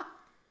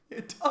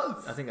 It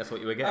does. I think that's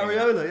what you were getting at.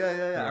 Areola,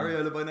 yeah.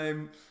 Areola by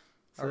name.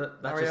 So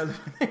that Areola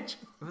just, by nature.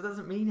 that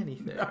doesn't mean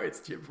anything. No, it's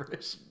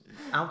gibberish.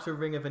 Outer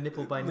ring of a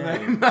nipple by The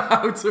name. the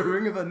outer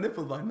ring of a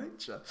nipple by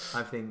nature.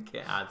 I think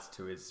it adds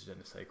to his je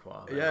ne sais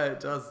quoi. though. Yeah, it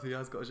does. He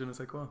has got a je ne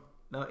sais quoi.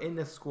 Now, in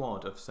the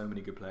squad of so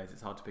many good players,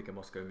 it's hard to pick a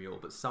Moscow Mule,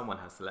 but someone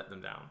has to let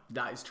them down.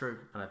 That is true.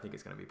 And I think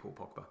it's going to be Paul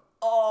Pogba.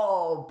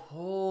 Oh,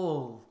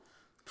 Paul.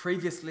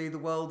 Previously, the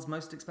world's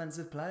most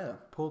expensive player.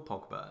 Paul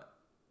Pogba,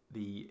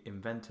 the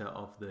inventor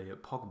of the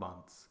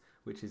Pogbans,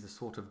 which is a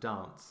sort of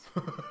dance.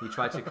 He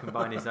tried to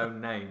combine his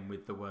own name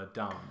with the word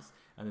dance,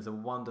 and there's a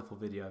wonderful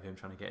video of him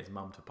trying to get his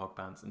mum to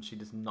Pogbans, and she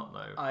does not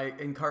know. I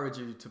encourage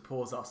you to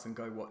pause us and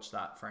go watch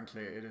that.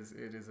 Frankly, it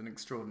is an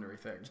extraordinary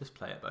thing. Just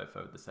play it both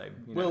over the same.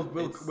 We'll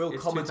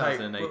commentate.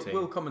 2018.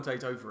 We'll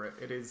commentate over it.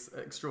 It is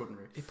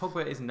extraordinary.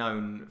 Pogba is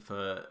known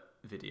for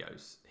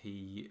videos.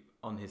 He,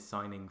 on his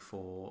signing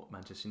for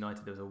Manchester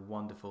United, there was a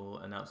wonderful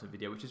announcement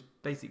video which has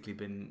basically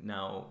been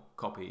now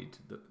copied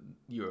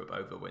Europe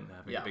over when they're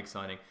having a big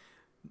signing.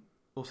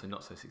 Also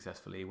not so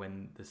successfully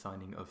when the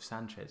signing of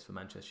Sanchez for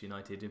Manchester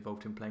United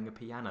involved him playing a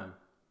piano.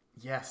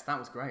 Yes, that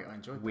was great. I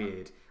enjoyed that.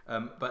 Weird.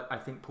 But I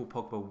think Paul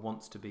Pogba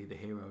wants to be the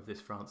hero of this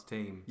France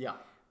team. Yeah.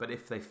 But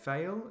if they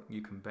fail,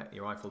 you can bet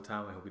your Eiffel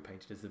Tower he'll be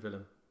painted as the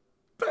villain.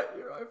 Bet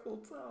your Eiffel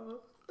Tower.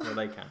 Well,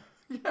 they can.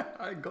 Yeah,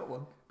 I ain't got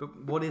one.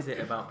 But what is it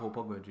about Paul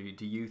Pogba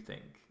do you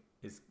think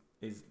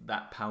is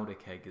that powder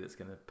keg that's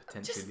going to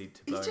potentially lead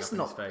to blowing up in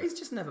his face? He's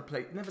just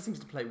never seems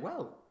to play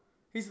well.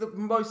 He's the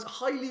most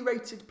highly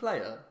rated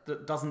player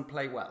that doesn't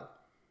play well.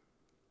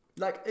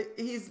 Like,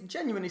 he's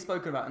genuinely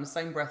spoken about in the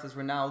same breath as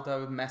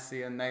Ronaldo,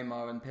 Messi and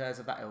Neymar and players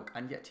of that ilk,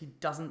 and yet he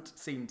doesn't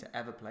seem to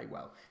ever play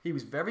well. He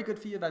was very good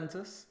for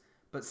Juventus,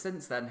 but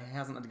since then he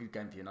hasn't had a good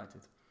game for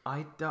United.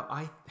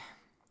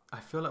 I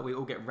feel like we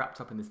all get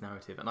wrapped up in this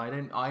narrative, and I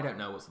don't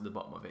know what's at the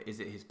bottom of it. Is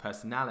it his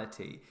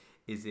personality?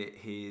 Is it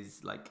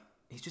his, like,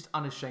 he's just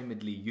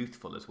unashamedly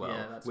youthful as well,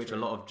 Yeah, which true. a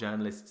lot of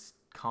journalists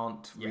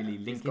can't really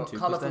link He's got into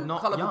because they're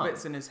not colourful young.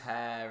 bits in his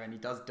hair, and he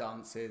does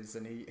dances,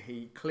 and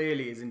he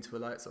clearly is into a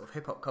like sort of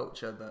hip hop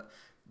culture that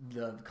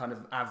the kind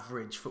of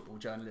average football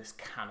journalist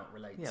cannot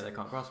relate to. Yeah, they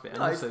can't grasp it. And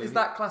No, also, it's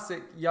that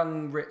classic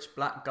young rich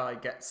black guy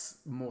gets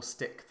more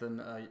stick than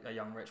a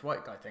young rich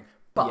white guy thing.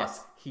 But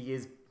Yes. he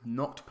is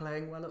not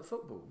playing well at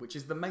football, which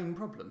is the main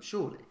problem,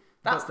 surely.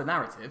 That's the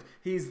narrative.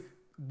 He's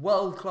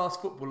world-class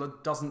footballer,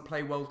 doesn't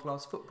play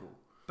world-class football.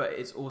 But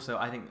it's also,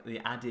 I think, the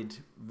added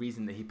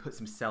reason that he puts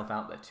himself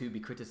out there to be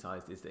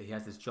criticised is that he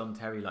has this John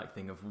Terry-like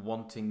thing of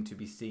wanting to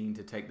be seen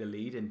to take the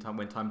lead in time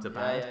when times are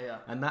bad. Yeah.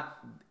 And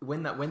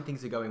when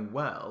things are going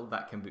well,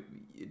 that can be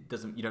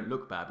you don't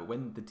look bad. But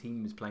when the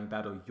team is playing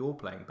bad or you're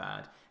playing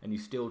bad, and you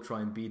still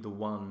try and be the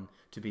one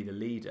to be the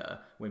leader,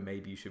 when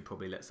maybe you should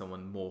probably let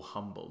someone more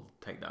humble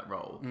take that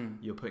role,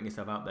 you're putting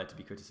yourself out there to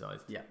be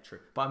criticised. Yeah, true.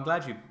 But I'm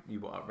glad you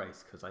brought up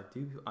race because I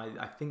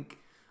think.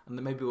 And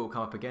then maybe it will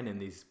come up again in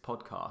these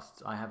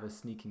podcasts. I have a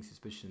sneaking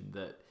suspicion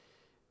that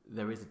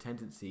there is a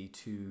tendency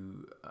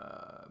to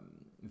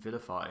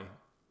vilify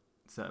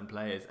certain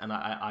players. And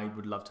I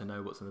would love to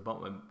know what's in the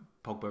bottom.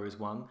 Pogba is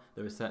one.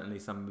 There is certainly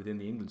some within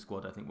the England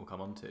squad I think we'll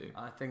come on to.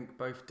 I think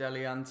both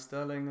Dele and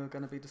Sterling are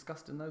going to be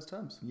discussed in those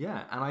terms.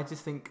 Yeah, and I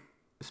just think,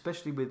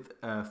 especially with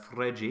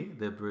Fregi,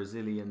 the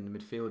Brazilian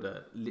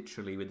midfielder,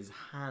 literally with his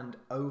hand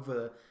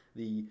over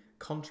the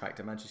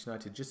contract at Manchester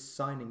United, just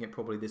signing it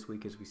probably this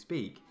week as we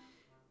speak,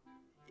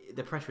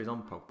 the pressure is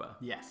on Pogba.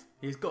 Yes,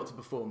 he's got to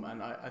perform,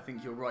 and I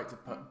think you're right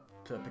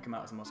to pick him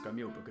out as a Moscow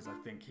Mule because I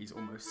think he's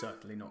almost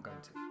certainly not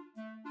going to.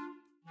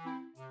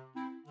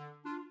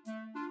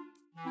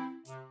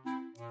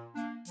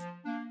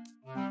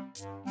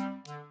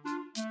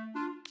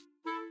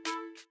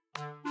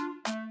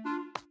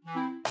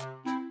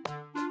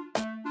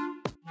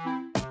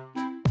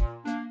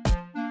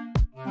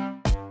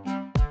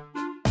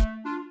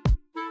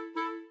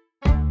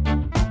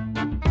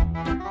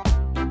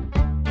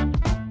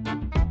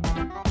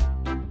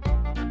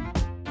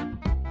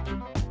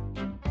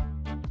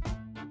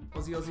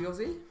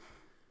 Aussie?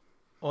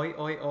 Oi,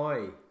 oi,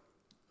 oi.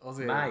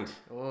 Aussie. Mate.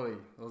 Oi,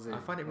 Aussie. I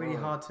find it really Oi.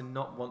 hard to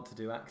not want to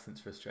do accents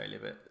for Australia,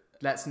 but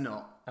Let's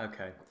not.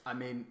 okay. I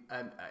mean,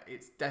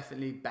 it's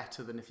definitely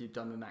better than if you've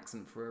done an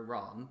accent for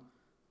Iran,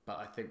 but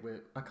I think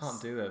I can't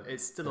do it.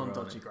 It's still on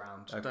dodgy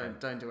ground. Okay.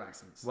 Don't do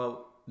accents.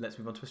 Well, let's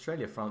move on to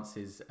Australia.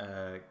 France's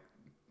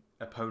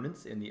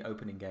opponents in the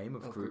opening game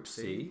of Group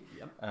C.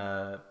 Yep.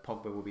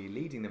 Pogba will be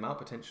leading them out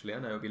potentially. I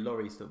know it'll be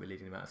Laurie still be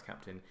leading them out as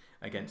captain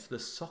against the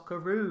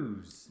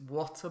Socceroos.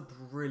 What a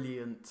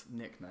brilliant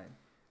nickname.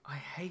 I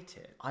hate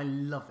it. I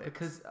love it.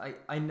 Because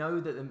I know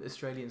that the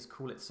Australians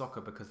call it soccer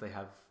because they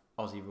have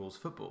Aussie rules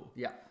football.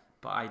 Yeah.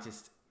 But I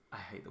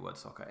hate the word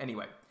soccer.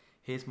 Anyway,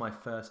 here's my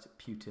first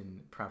Putin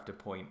Pravda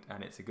point,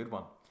 and it's a good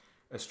one.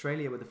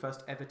 Australia were the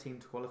first ever team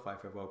to qualify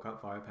for a World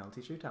Cup via a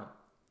penalty shootout.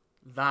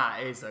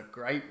 That is a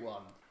great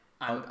one.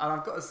 And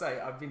I've got to say,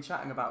 I've been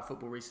chatting about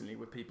football recently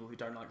with people who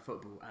don't like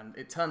football, and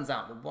it turns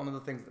out that one of the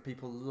things that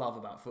people love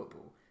about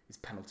football is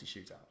penalty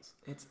shootouts.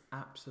 It's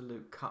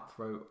absolute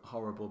cutthroat,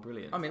 horrible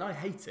brilliance. I mean, I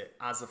hate it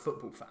as a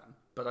football fan,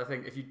 but I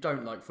think if you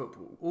don't like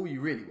football, all you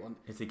really want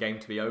it's the game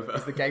to be over.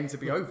 is the game to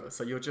be over.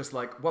 So you're just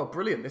like, well,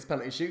 brilliant, this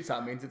penalty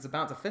shootout means it's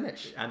about to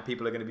finish. And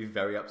people are going to be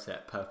very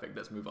upset. Perfect,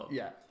 let's move on.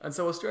 Yeah. And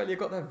so Australia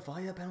got there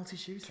via penalty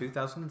shootout.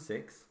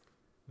 2006,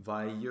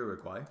 via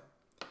Uruguay.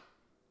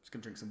 Just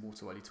going to drink some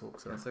water while you talk,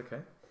 sorry. That's okay.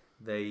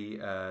 They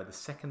the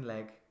second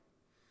leg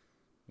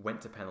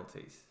went to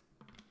penalties.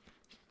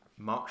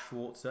 Mark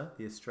Schwarzer,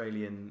 the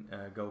Australian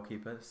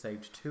goalkeeper,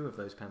 saved 2 of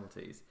those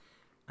penalties.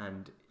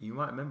 And you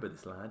might remember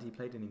this lad. He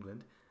played in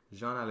England.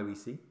 Jean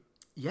Aloisi.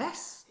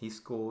 Yes. He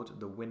scored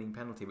the winning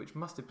penalty, which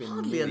must have been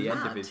Hardly near a the end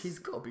lad. of his. He's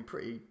got to be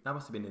pretty... That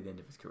must have been near the end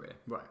of his career.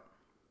 Right.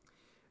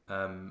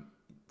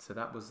 So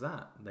that was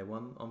that. They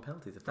won on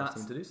penalties. The first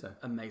team to do so.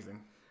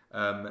 Amazing.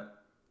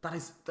 That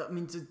is... I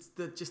mean,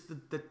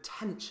 the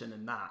tension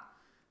in that...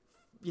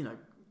 You know,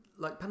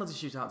 like penalty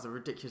shootouts are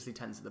ridiculously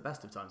tense at the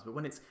best of times, but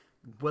when it's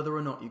whether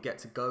or not you get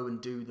to go and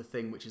do the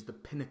thing which is the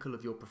pinnacle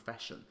of your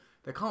profession,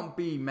 there can't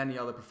be many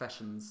other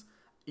professions,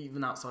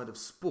 even outside of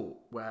sport,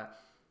 where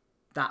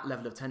that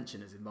level of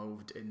tension is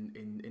involved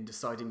in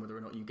deciding whether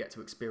or not you get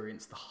to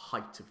experience the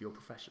height of your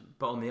profession.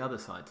 But on the other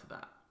side to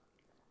that,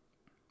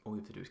 all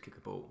you have to do is kick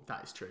a ball.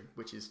 That is true,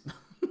 which is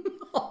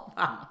not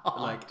that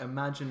hard. Like,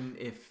 imagine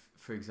if,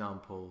 for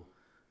example,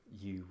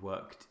 you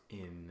worked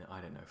in,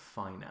 I don't know,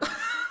 finance.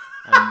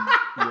 And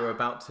you were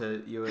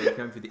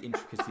going through the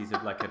intricacies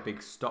of like a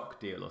big stock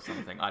deal or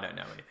something. I don't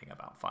know anything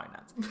about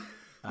finance.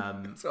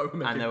 So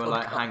and they were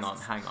like, hang on.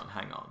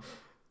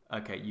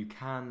 Okay, you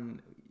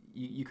can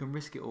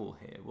risk it all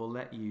here. We'll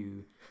let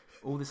you,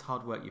 all this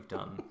hard work you've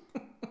done,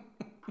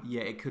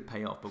 yeah, it could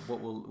pay off, but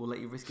we'll let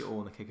you risk it all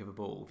on the kick of a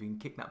ball. If you can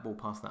kick that ball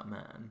past that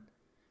man,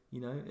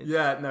 you know?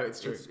 It's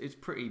true. It's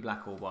pretty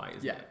black or white,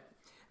 isn't Yeah.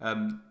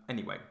 it?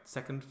 Anyway,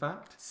 second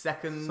fact.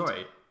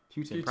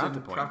 Putin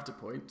Pravda point. Pravda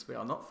point. They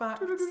are not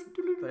facts.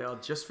 They are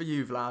just for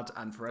you, Vlad,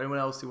 and for anyone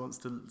else who wants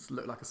to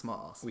look like a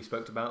smartass. We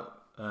spoke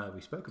about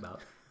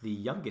the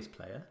youngest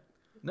player.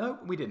 No,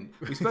 we didn't.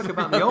 We spoke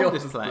about the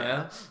oldest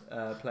player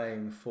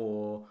playing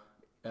for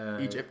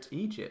Egypt.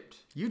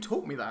 You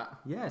taught me that.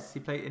 Yes,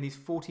 he played, and he's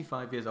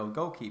 45 years old,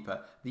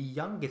 goalkeeper. The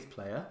youngest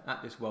player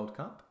at this World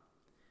Cup.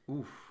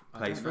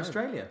 Plays for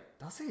Australia.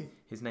 Does he?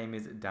 His name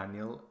is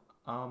Daniel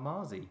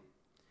Armazi.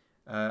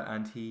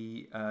 And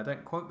he,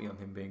 don't quote me on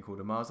him being called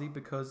Armazi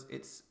because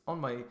it's on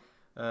my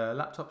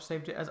laptop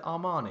saved it as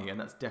Armani, and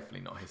that's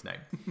definitely not his name.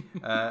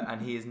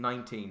 And he is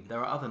 19. There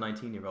are other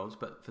 19-year-olds,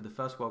 but for the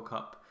first World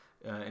Cup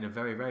in a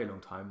very, very long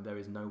time, there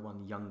is no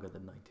one younger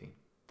than 19.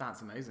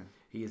 That's amazing.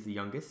 He is the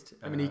youngest.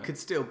 I mean, he could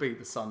still be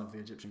the son of the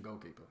Egyptian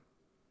goalkeeper.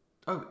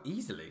 Oh,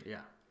 easily.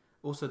 Yeah.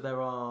 Also,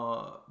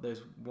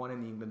 there's one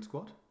in the England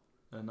squad,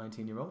 a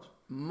 19-year-old.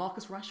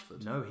 Marcus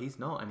Rashford. No, he's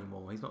not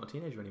anymore. He's not a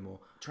teenager anymore.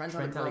 Trent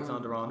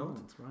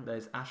Alexander-Arnold. Right.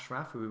 There's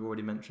Ashraf, who we've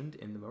already mentioned,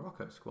 in the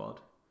Morocco squad.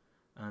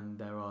 And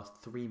there are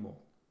 3 more.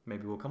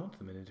 Maybe we'll come on to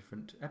them in a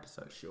different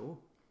episode. Sure.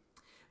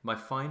 My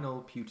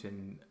final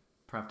Putin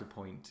Pravda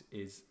point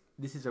is,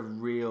 this is a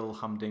real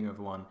humdinger of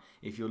one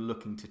if you're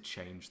looking to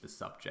change the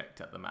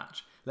subject at the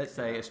match. Let's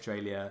say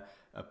Australia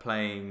are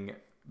playing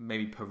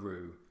maybe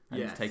Peru,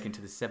 and it's taken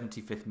to the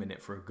 75th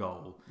minute for a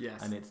goal.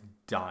 Yes. And it's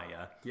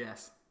dire.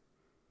 Yes.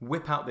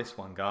 Whip out this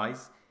one,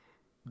 guys.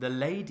 The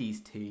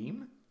ladies'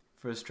 team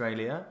for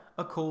Australia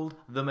are called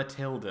the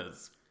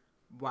Matildas.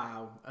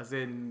 Wow. As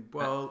in,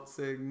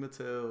 waltzing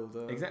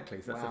Matilda.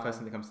 Exactly. So that's the first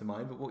thing that comes to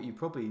mind. But what you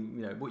probably,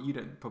 what you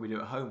don't probably do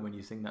at home when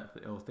you sing that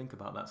or think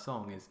about that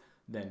song is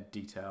then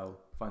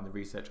find the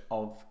research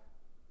of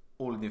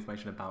all of the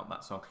information about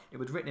that song. It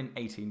was written in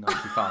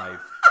 1895.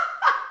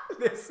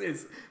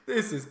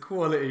 This is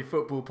quality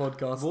football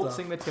podcast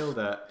Waltzing stuff.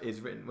 Matilda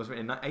was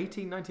written in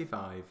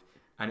 1895,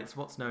 and it's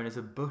what's known as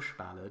a bush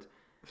ballad,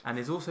 and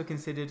is also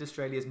considered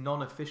Australia's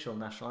non-official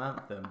national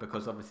anthem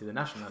because obviously the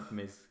national anthem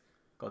is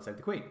God Save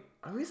the Queen.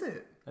 Oh, is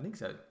it? I think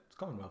so. It's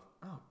Commonwealth.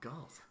 Oh,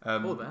 God.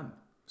 For them.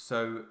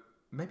 So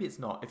maybe it's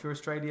not. If you're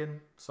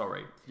Australian,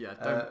 sorry. Yeah,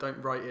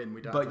 don't write in.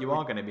 We don't. But you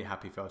are going to be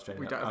happy for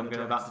Australia. We don't have I'm an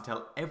going address. about to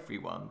tell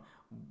everyone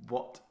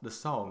what the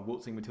song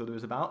Waltzing Matilda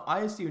is about. I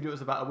assumed it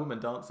was about a woman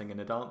dancing in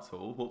a dance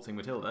hall, Waltzing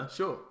Matilda.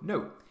 Sure.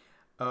 No.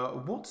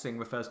 Waltzing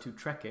refers to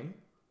trekking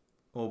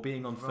or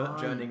being on foot,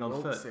 journeying on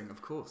waltzing, foot.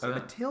 of course. A Yeah.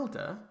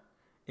 Matilda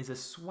is a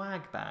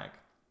swag bag.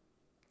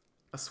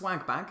 A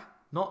swag bag?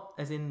 Not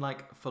as in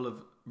like full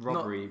of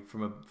robbery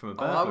from a burglary.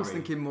 Oh, I was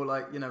thinking more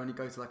like, when you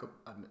go to like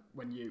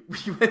when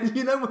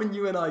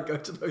you and I go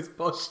to those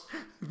posh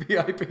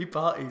VIP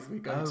parties we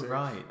go to.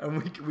 Right.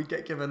 And we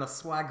get given a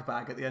swag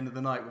bag at the end of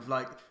the night with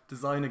like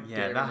designer gear.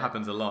 Yeah, in that it.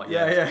 happens a lot.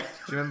 Yeah, yeah. Do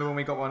you remember when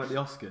we got one at the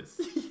Oscars?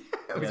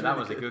 That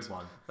was a good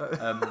one.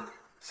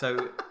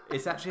 So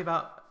it's actually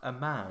about a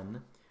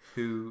man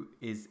who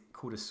is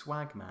called a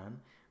swag man,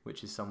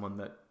 which is someone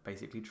that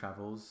basically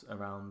travels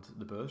around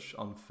the bush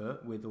on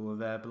foot with all of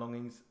their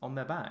belongings on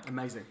their back.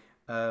 Amazing.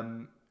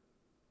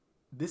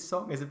 This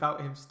song is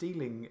about him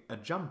stealing a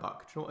jumbuck.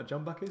 Do you know what a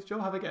jumbuck is, Joe?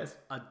 Have a guess.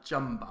 A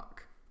jumbuck.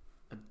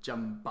 A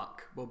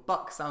jumbuck. Well,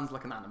 buck sounds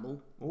like an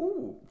animal.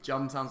 Ooh.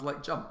 Jum sounds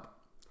like jump.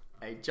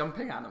 A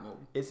jumping animal.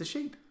 It's a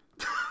sheep.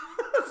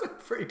 That's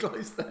pretty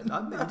close then.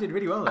 You did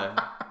really well there.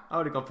 I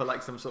would have gone for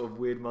like some sort of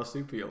weird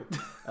marsupial.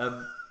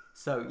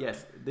 So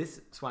yes,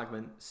 this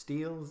swagman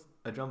steals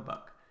a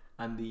jumbuck,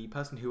 and the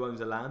person who owns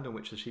the land on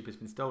which the sheep has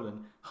been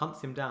stolen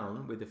hunts him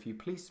down with a few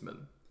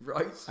policemen.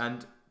 Right.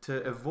 And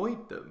to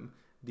avoid them,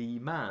 the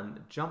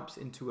man jumps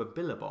into a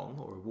billabong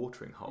or a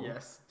watering hole,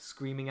 Yes.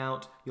 screaming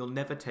out, "You'll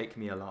never take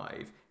me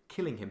alive.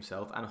 killing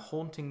himself and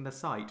haunting the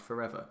site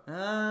forever.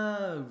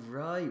 Oh,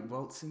 right.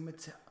 Waltzing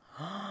Matilda.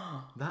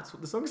 That's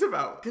what the song's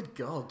about. Good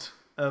God.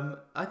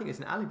 I think it's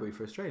an allegory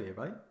for Australia,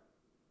 right?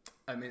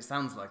 I mean, it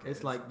sounds like it It's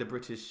is. like the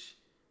British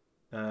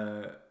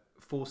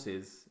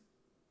forces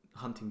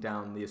hunting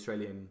down the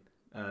Australian.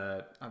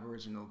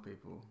 Aboriginal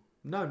people.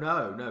 No.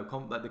 The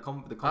convict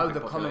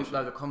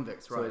population. The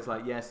convicts, right. So it's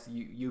like, yes,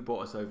 you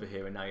brought us over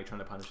here, and now you're trying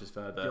to punish us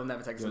further. You'll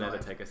never take us You'll alive.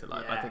 never take us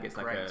alive. Yeah, I think it's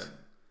great. like a.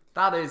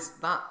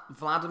 That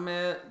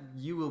Vladimir,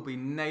 you will be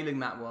nailing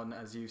that one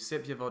as you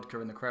sip your vodka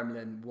in the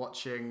Kremlin,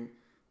 watching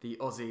the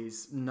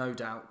Aussies, no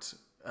doubt,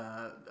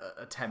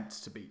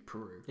 attempt to beat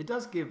Peru. It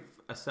does give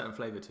a certain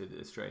flavour to the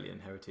Australian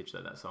heritage,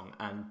 though, that song,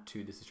 and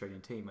to this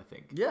Australian team, I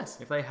think.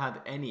 Yes. If they had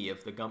any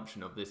of the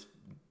gumption of this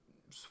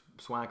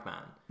swag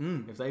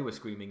man, if they were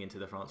screaming into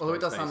the France Although it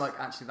does face- sound like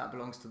actually that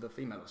belongs to the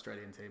female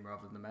Australian team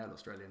rather than the male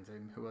Australian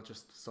team, who are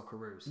just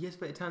Socceroos. Yes,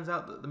 but it turns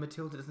out that the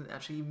Matilda doesn't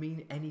actually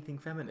mean anything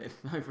feminine.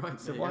 No, right.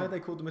 So why are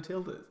they called the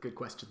Matildas? Good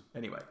question.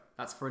 Anyway,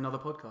 That's for another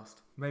podcast.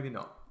 maybe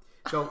not.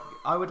 Joel,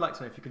 I would like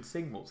to know if you can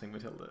sing Waltzing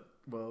Matilda.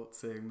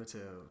 Waltzing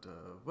Matilda,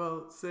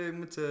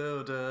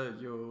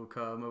 you'll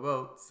come a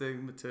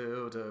waltzing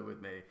Matilda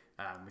with me.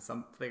 And we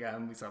something,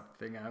 and we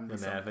something, and we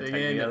You'll never something take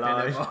in me a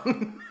alive.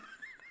 billabong.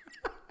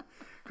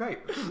 Great.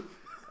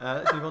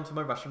 Let's move on to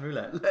my Russian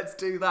roulette. Let's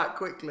do that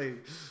quickly.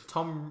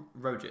 Tom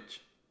Rogic.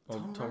 Or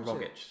Tom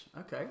Rogic.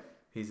 Okay.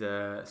 He's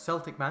a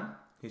Celtic man.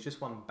 He's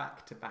just won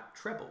back-to-back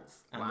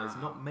trebles. And there's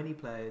Wow. not many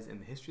players in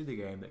the history of the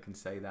game that can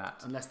say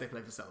that. Unless they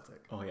play for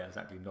Celtic. Oh yeah,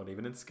 exactly. Not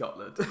even in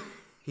Scotland.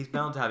 He's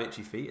bound to have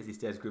itchy feet as he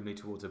stares grimly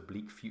towards a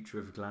bleak future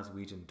of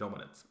Glaswegian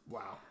dominance.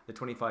 Wow. The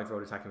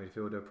 25-year-old attacking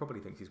midfielder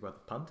probably thinks he's worth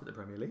a punt at the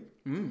Premier League.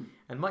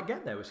 And might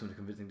get there with some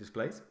convincing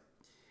displays.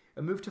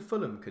 A move to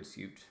Fulham could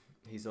suit.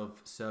 He's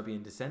of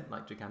Serbian descent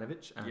like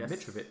Djukanovic and Yes.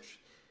 Mitrovic.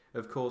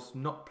 Of course,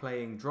 not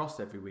playing Dross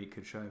every week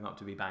could show him up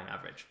to be bang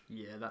average.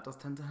 Yeah, that does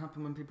tend to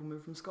happen when people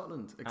move from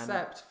Scotland.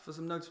 Except for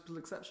some notable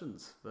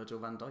exceptions. Virgil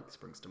van Dijk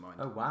springs to mind.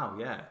 Oh wow,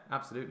 yeah,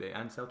 absolutely.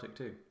 And Celtic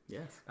too.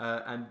 Yes.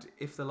 And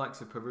if the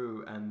likes of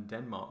Peru and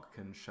Denmark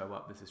can show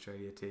up this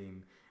Australia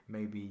team,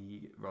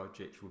 maybe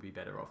Rogic will be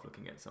better off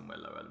looking at somewhere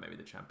lower, maybe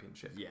the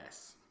Championship.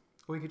 Yes.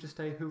 Or he could just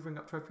stay hoovering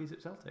up trophies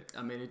at Celtic.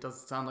 I mean, it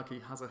does sound like he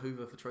has a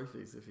hoover for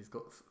trophies if he's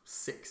got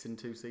 6 in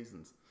 2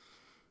 seasons.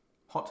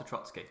 Hot to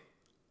Trotsky.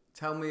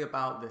 Tell me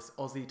about this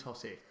Aussie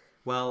Totty.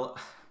 Well,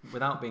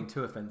 without being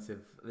too offensive,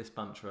 this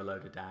bunch are a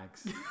load of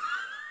dags.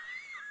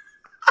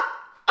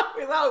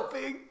 Without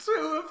being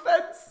too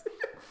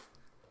offensive.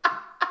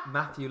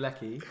 Matthew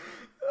Leckie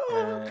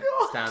Oh,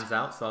 God. stands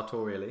out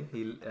sartorially.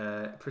 He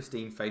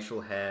pristine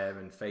facial hair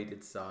and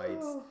faded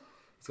sides.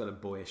 He's got a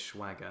boyish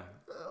swagger.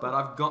 But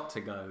I've got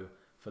to go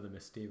for the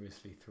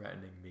mysteriously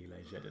threatening Mile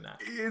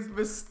Jedinak. He is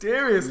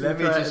mysteriously Let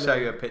me just show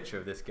threatening. you a picture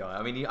of this guy.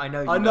 I mean, I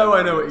know. I know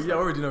what he it. looks You like,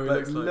 already know what he but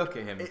looks like. Look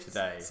at him It's-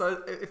 today.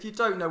 So, if you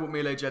don't know what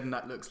Mile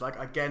Jedinak looks like,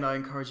 again, I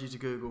encourage you to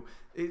Google.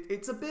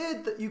 It's a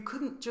beard that you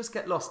couldn't just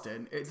get lost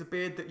in. It's a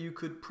beard that you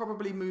could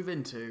probably move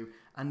into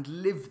and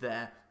live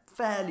there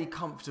fairly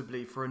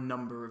comfortably for a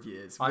number of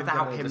years I'm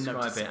without going to him describe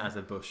noticing. it as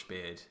a bush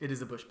beard. It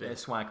is a bush A beard.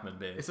 swagman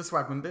beard. It's a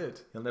swagman beard.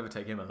 He'll never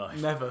take him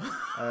alive. Never.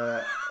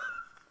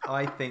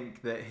 I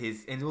think that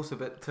and also,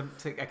 but to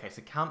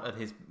counter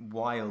his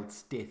wild,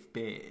 stiff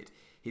beard,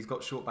 he's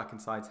got short back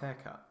and sides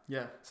haircut.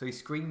 Yeah. So he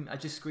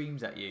just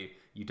screams at you,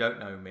 you don't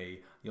know me,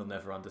 you'll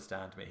never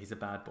understand me. He's a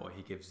bad boy,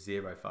 he gives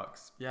 0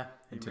 fucks. Yeah.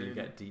 he Until you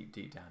really- get deep,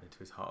 deep down into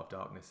his heart of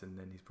darkness, and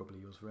then he's probably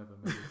yours forever,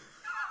 maybe.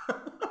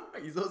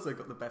 He's also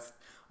got the best.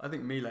 I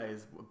think Mile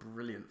is a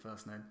brilliant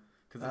first name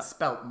because it's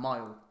spelt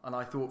Mile, and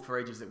I thought for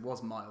ages it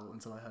was Mile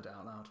until I heard it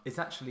out loud. It's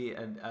actually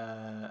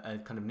a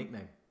kind of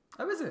nickname.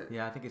 Oh, is it?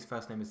 Yeah, I think his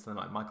first name is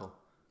something like Michael.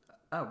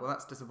 Oh, well,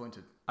 that's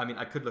disappointed. I mean,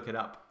 I could look it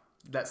up.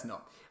 Let's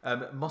not.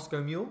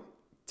 Moscow Mule.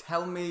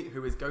 Tell me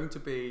who is going to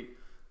be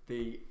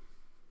the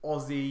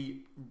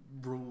Aussie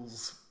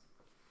rules,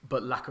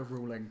 but lack of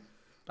ruling.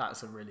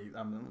 That's a really.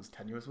 That was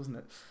tenuous, wasn't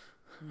it?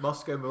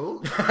 Moscow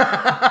Mule.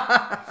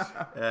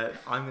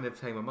 I'm going to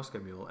tell you my Moscow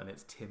Mule, and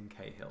it's Tim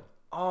Cahill.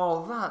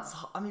 Oh, that's.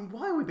 I mean,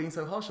 why are we being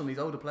so harsh on these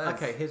older players?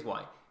 Okay, here's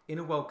why. In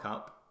a World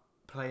Cup,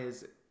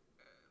 players,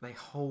 they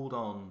hold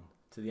on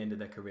to the end of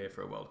their career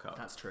for a World Cup.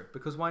 That's true.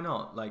 Because why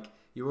not? Like,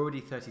 you're already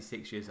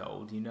 36 years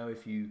old. You know,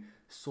 if you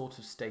sort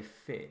of stay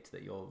fit,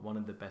 that you're one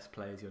of the best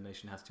players your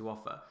nation has to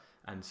offer.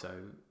 And so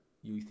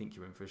you think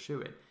you're in for a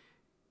shoe-in.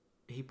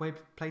 He played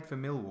for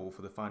Millwall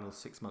for the final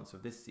 6 months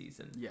of this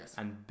season. Yes.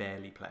 And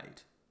barely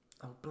played.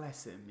 Oh,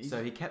 bless him.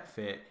 So he kept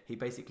fit. He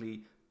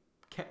basically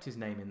kept his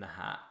name in the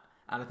hat.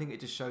 And I think it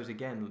just shows,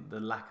 again, the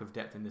lack of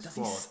depth in this Does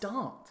squad. he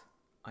start?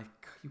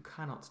 You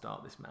cannot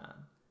start this man.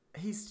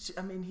 He's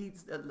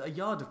a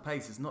yard of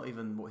pace is not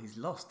even what he's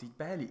lost. He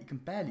can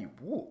barely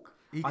walk.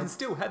 He can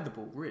still head the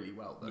ball really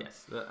well, though.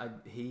 Yes,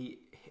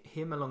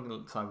 him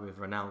alongside with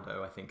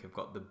Ronaldo, I think, have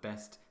got the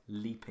best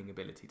leaping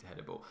ability to head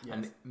a ball. Yes.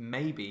 And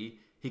maybe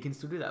he can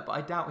still do that, but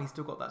I doubt he's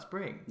still got that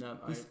spring. No,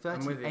 he's I'm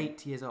with you.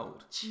 38 years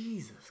old.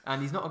 Jesus.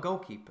 And he's not a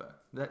goalkeeper.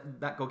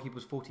 That goalkeeper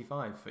was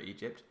 45 for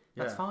Egypt.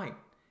 That's Yeah. fine.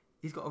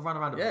 He's got to run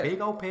around a Yeah. big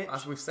old pitch.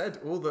 As we've said,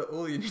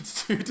 all you need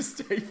to do to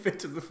stay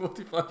fit as a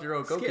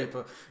 45-year-old Skip.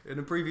 goalkeeper in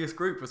a previous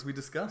group, as we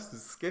discussed,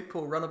 is skip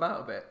or run about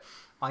a bit.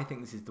 I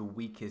think this is the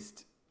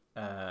weakest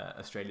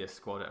Australia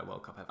squad at a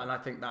World Cup ever. And I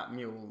think that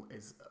mule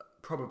is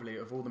probably,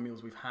 of all the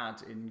mules we've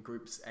had in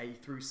groups A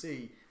through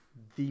C,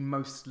 the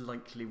most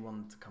likely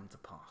one to come to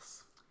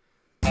pass.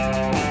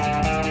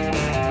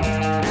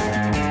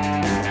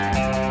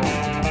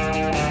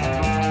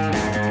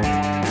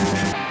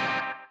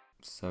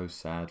 So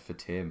sad for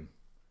Tim.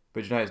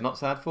 But you know who it's not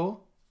sad for?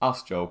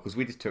 Us, Joel, because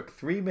we just took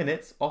 3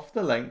 minutes off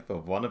the length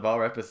of one of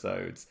our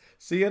episodes.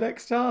 See you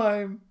next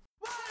time.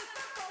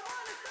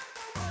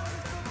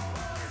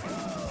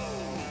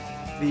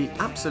 The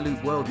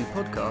Absolute Worldly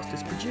podcast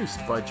is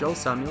produced by Joel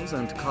Samuels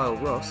and Kyle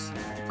Ross.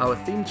 Our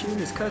theme tune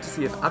is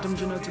courtesy of Adam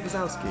Janota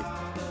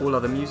Wazowski. All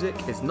other music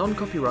is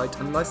non-copyright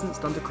and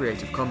licensed under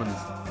Creative Commons.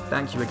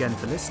 Thank you again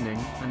for listening,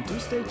 and do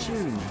stay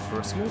tuned for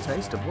a small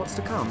taste of what's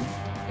to come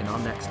in our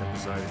next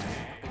episode.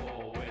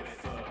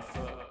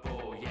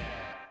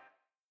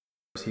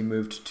 He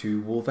moved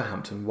to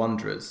Wolverhampton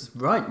Wanderers.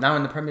 Right, now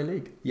in the Premier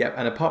League. Yep,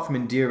 and apart from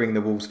endearing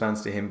the Wolves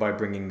fans to him by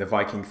bringing the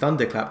Viking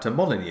thunderclap to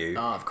Molineux,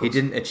 Of he course.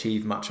 didn't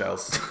achieve much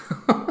else.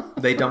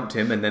 They dumped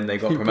him and then they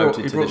got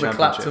promoted he to brought the the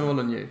clap to Championship.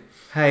 Molineux.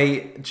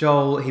 Hey,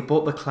 Joel, he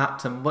bought the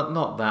Clapton, but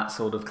not that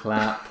sort of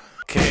clap.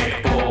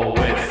 Kickball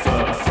with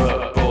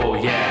football.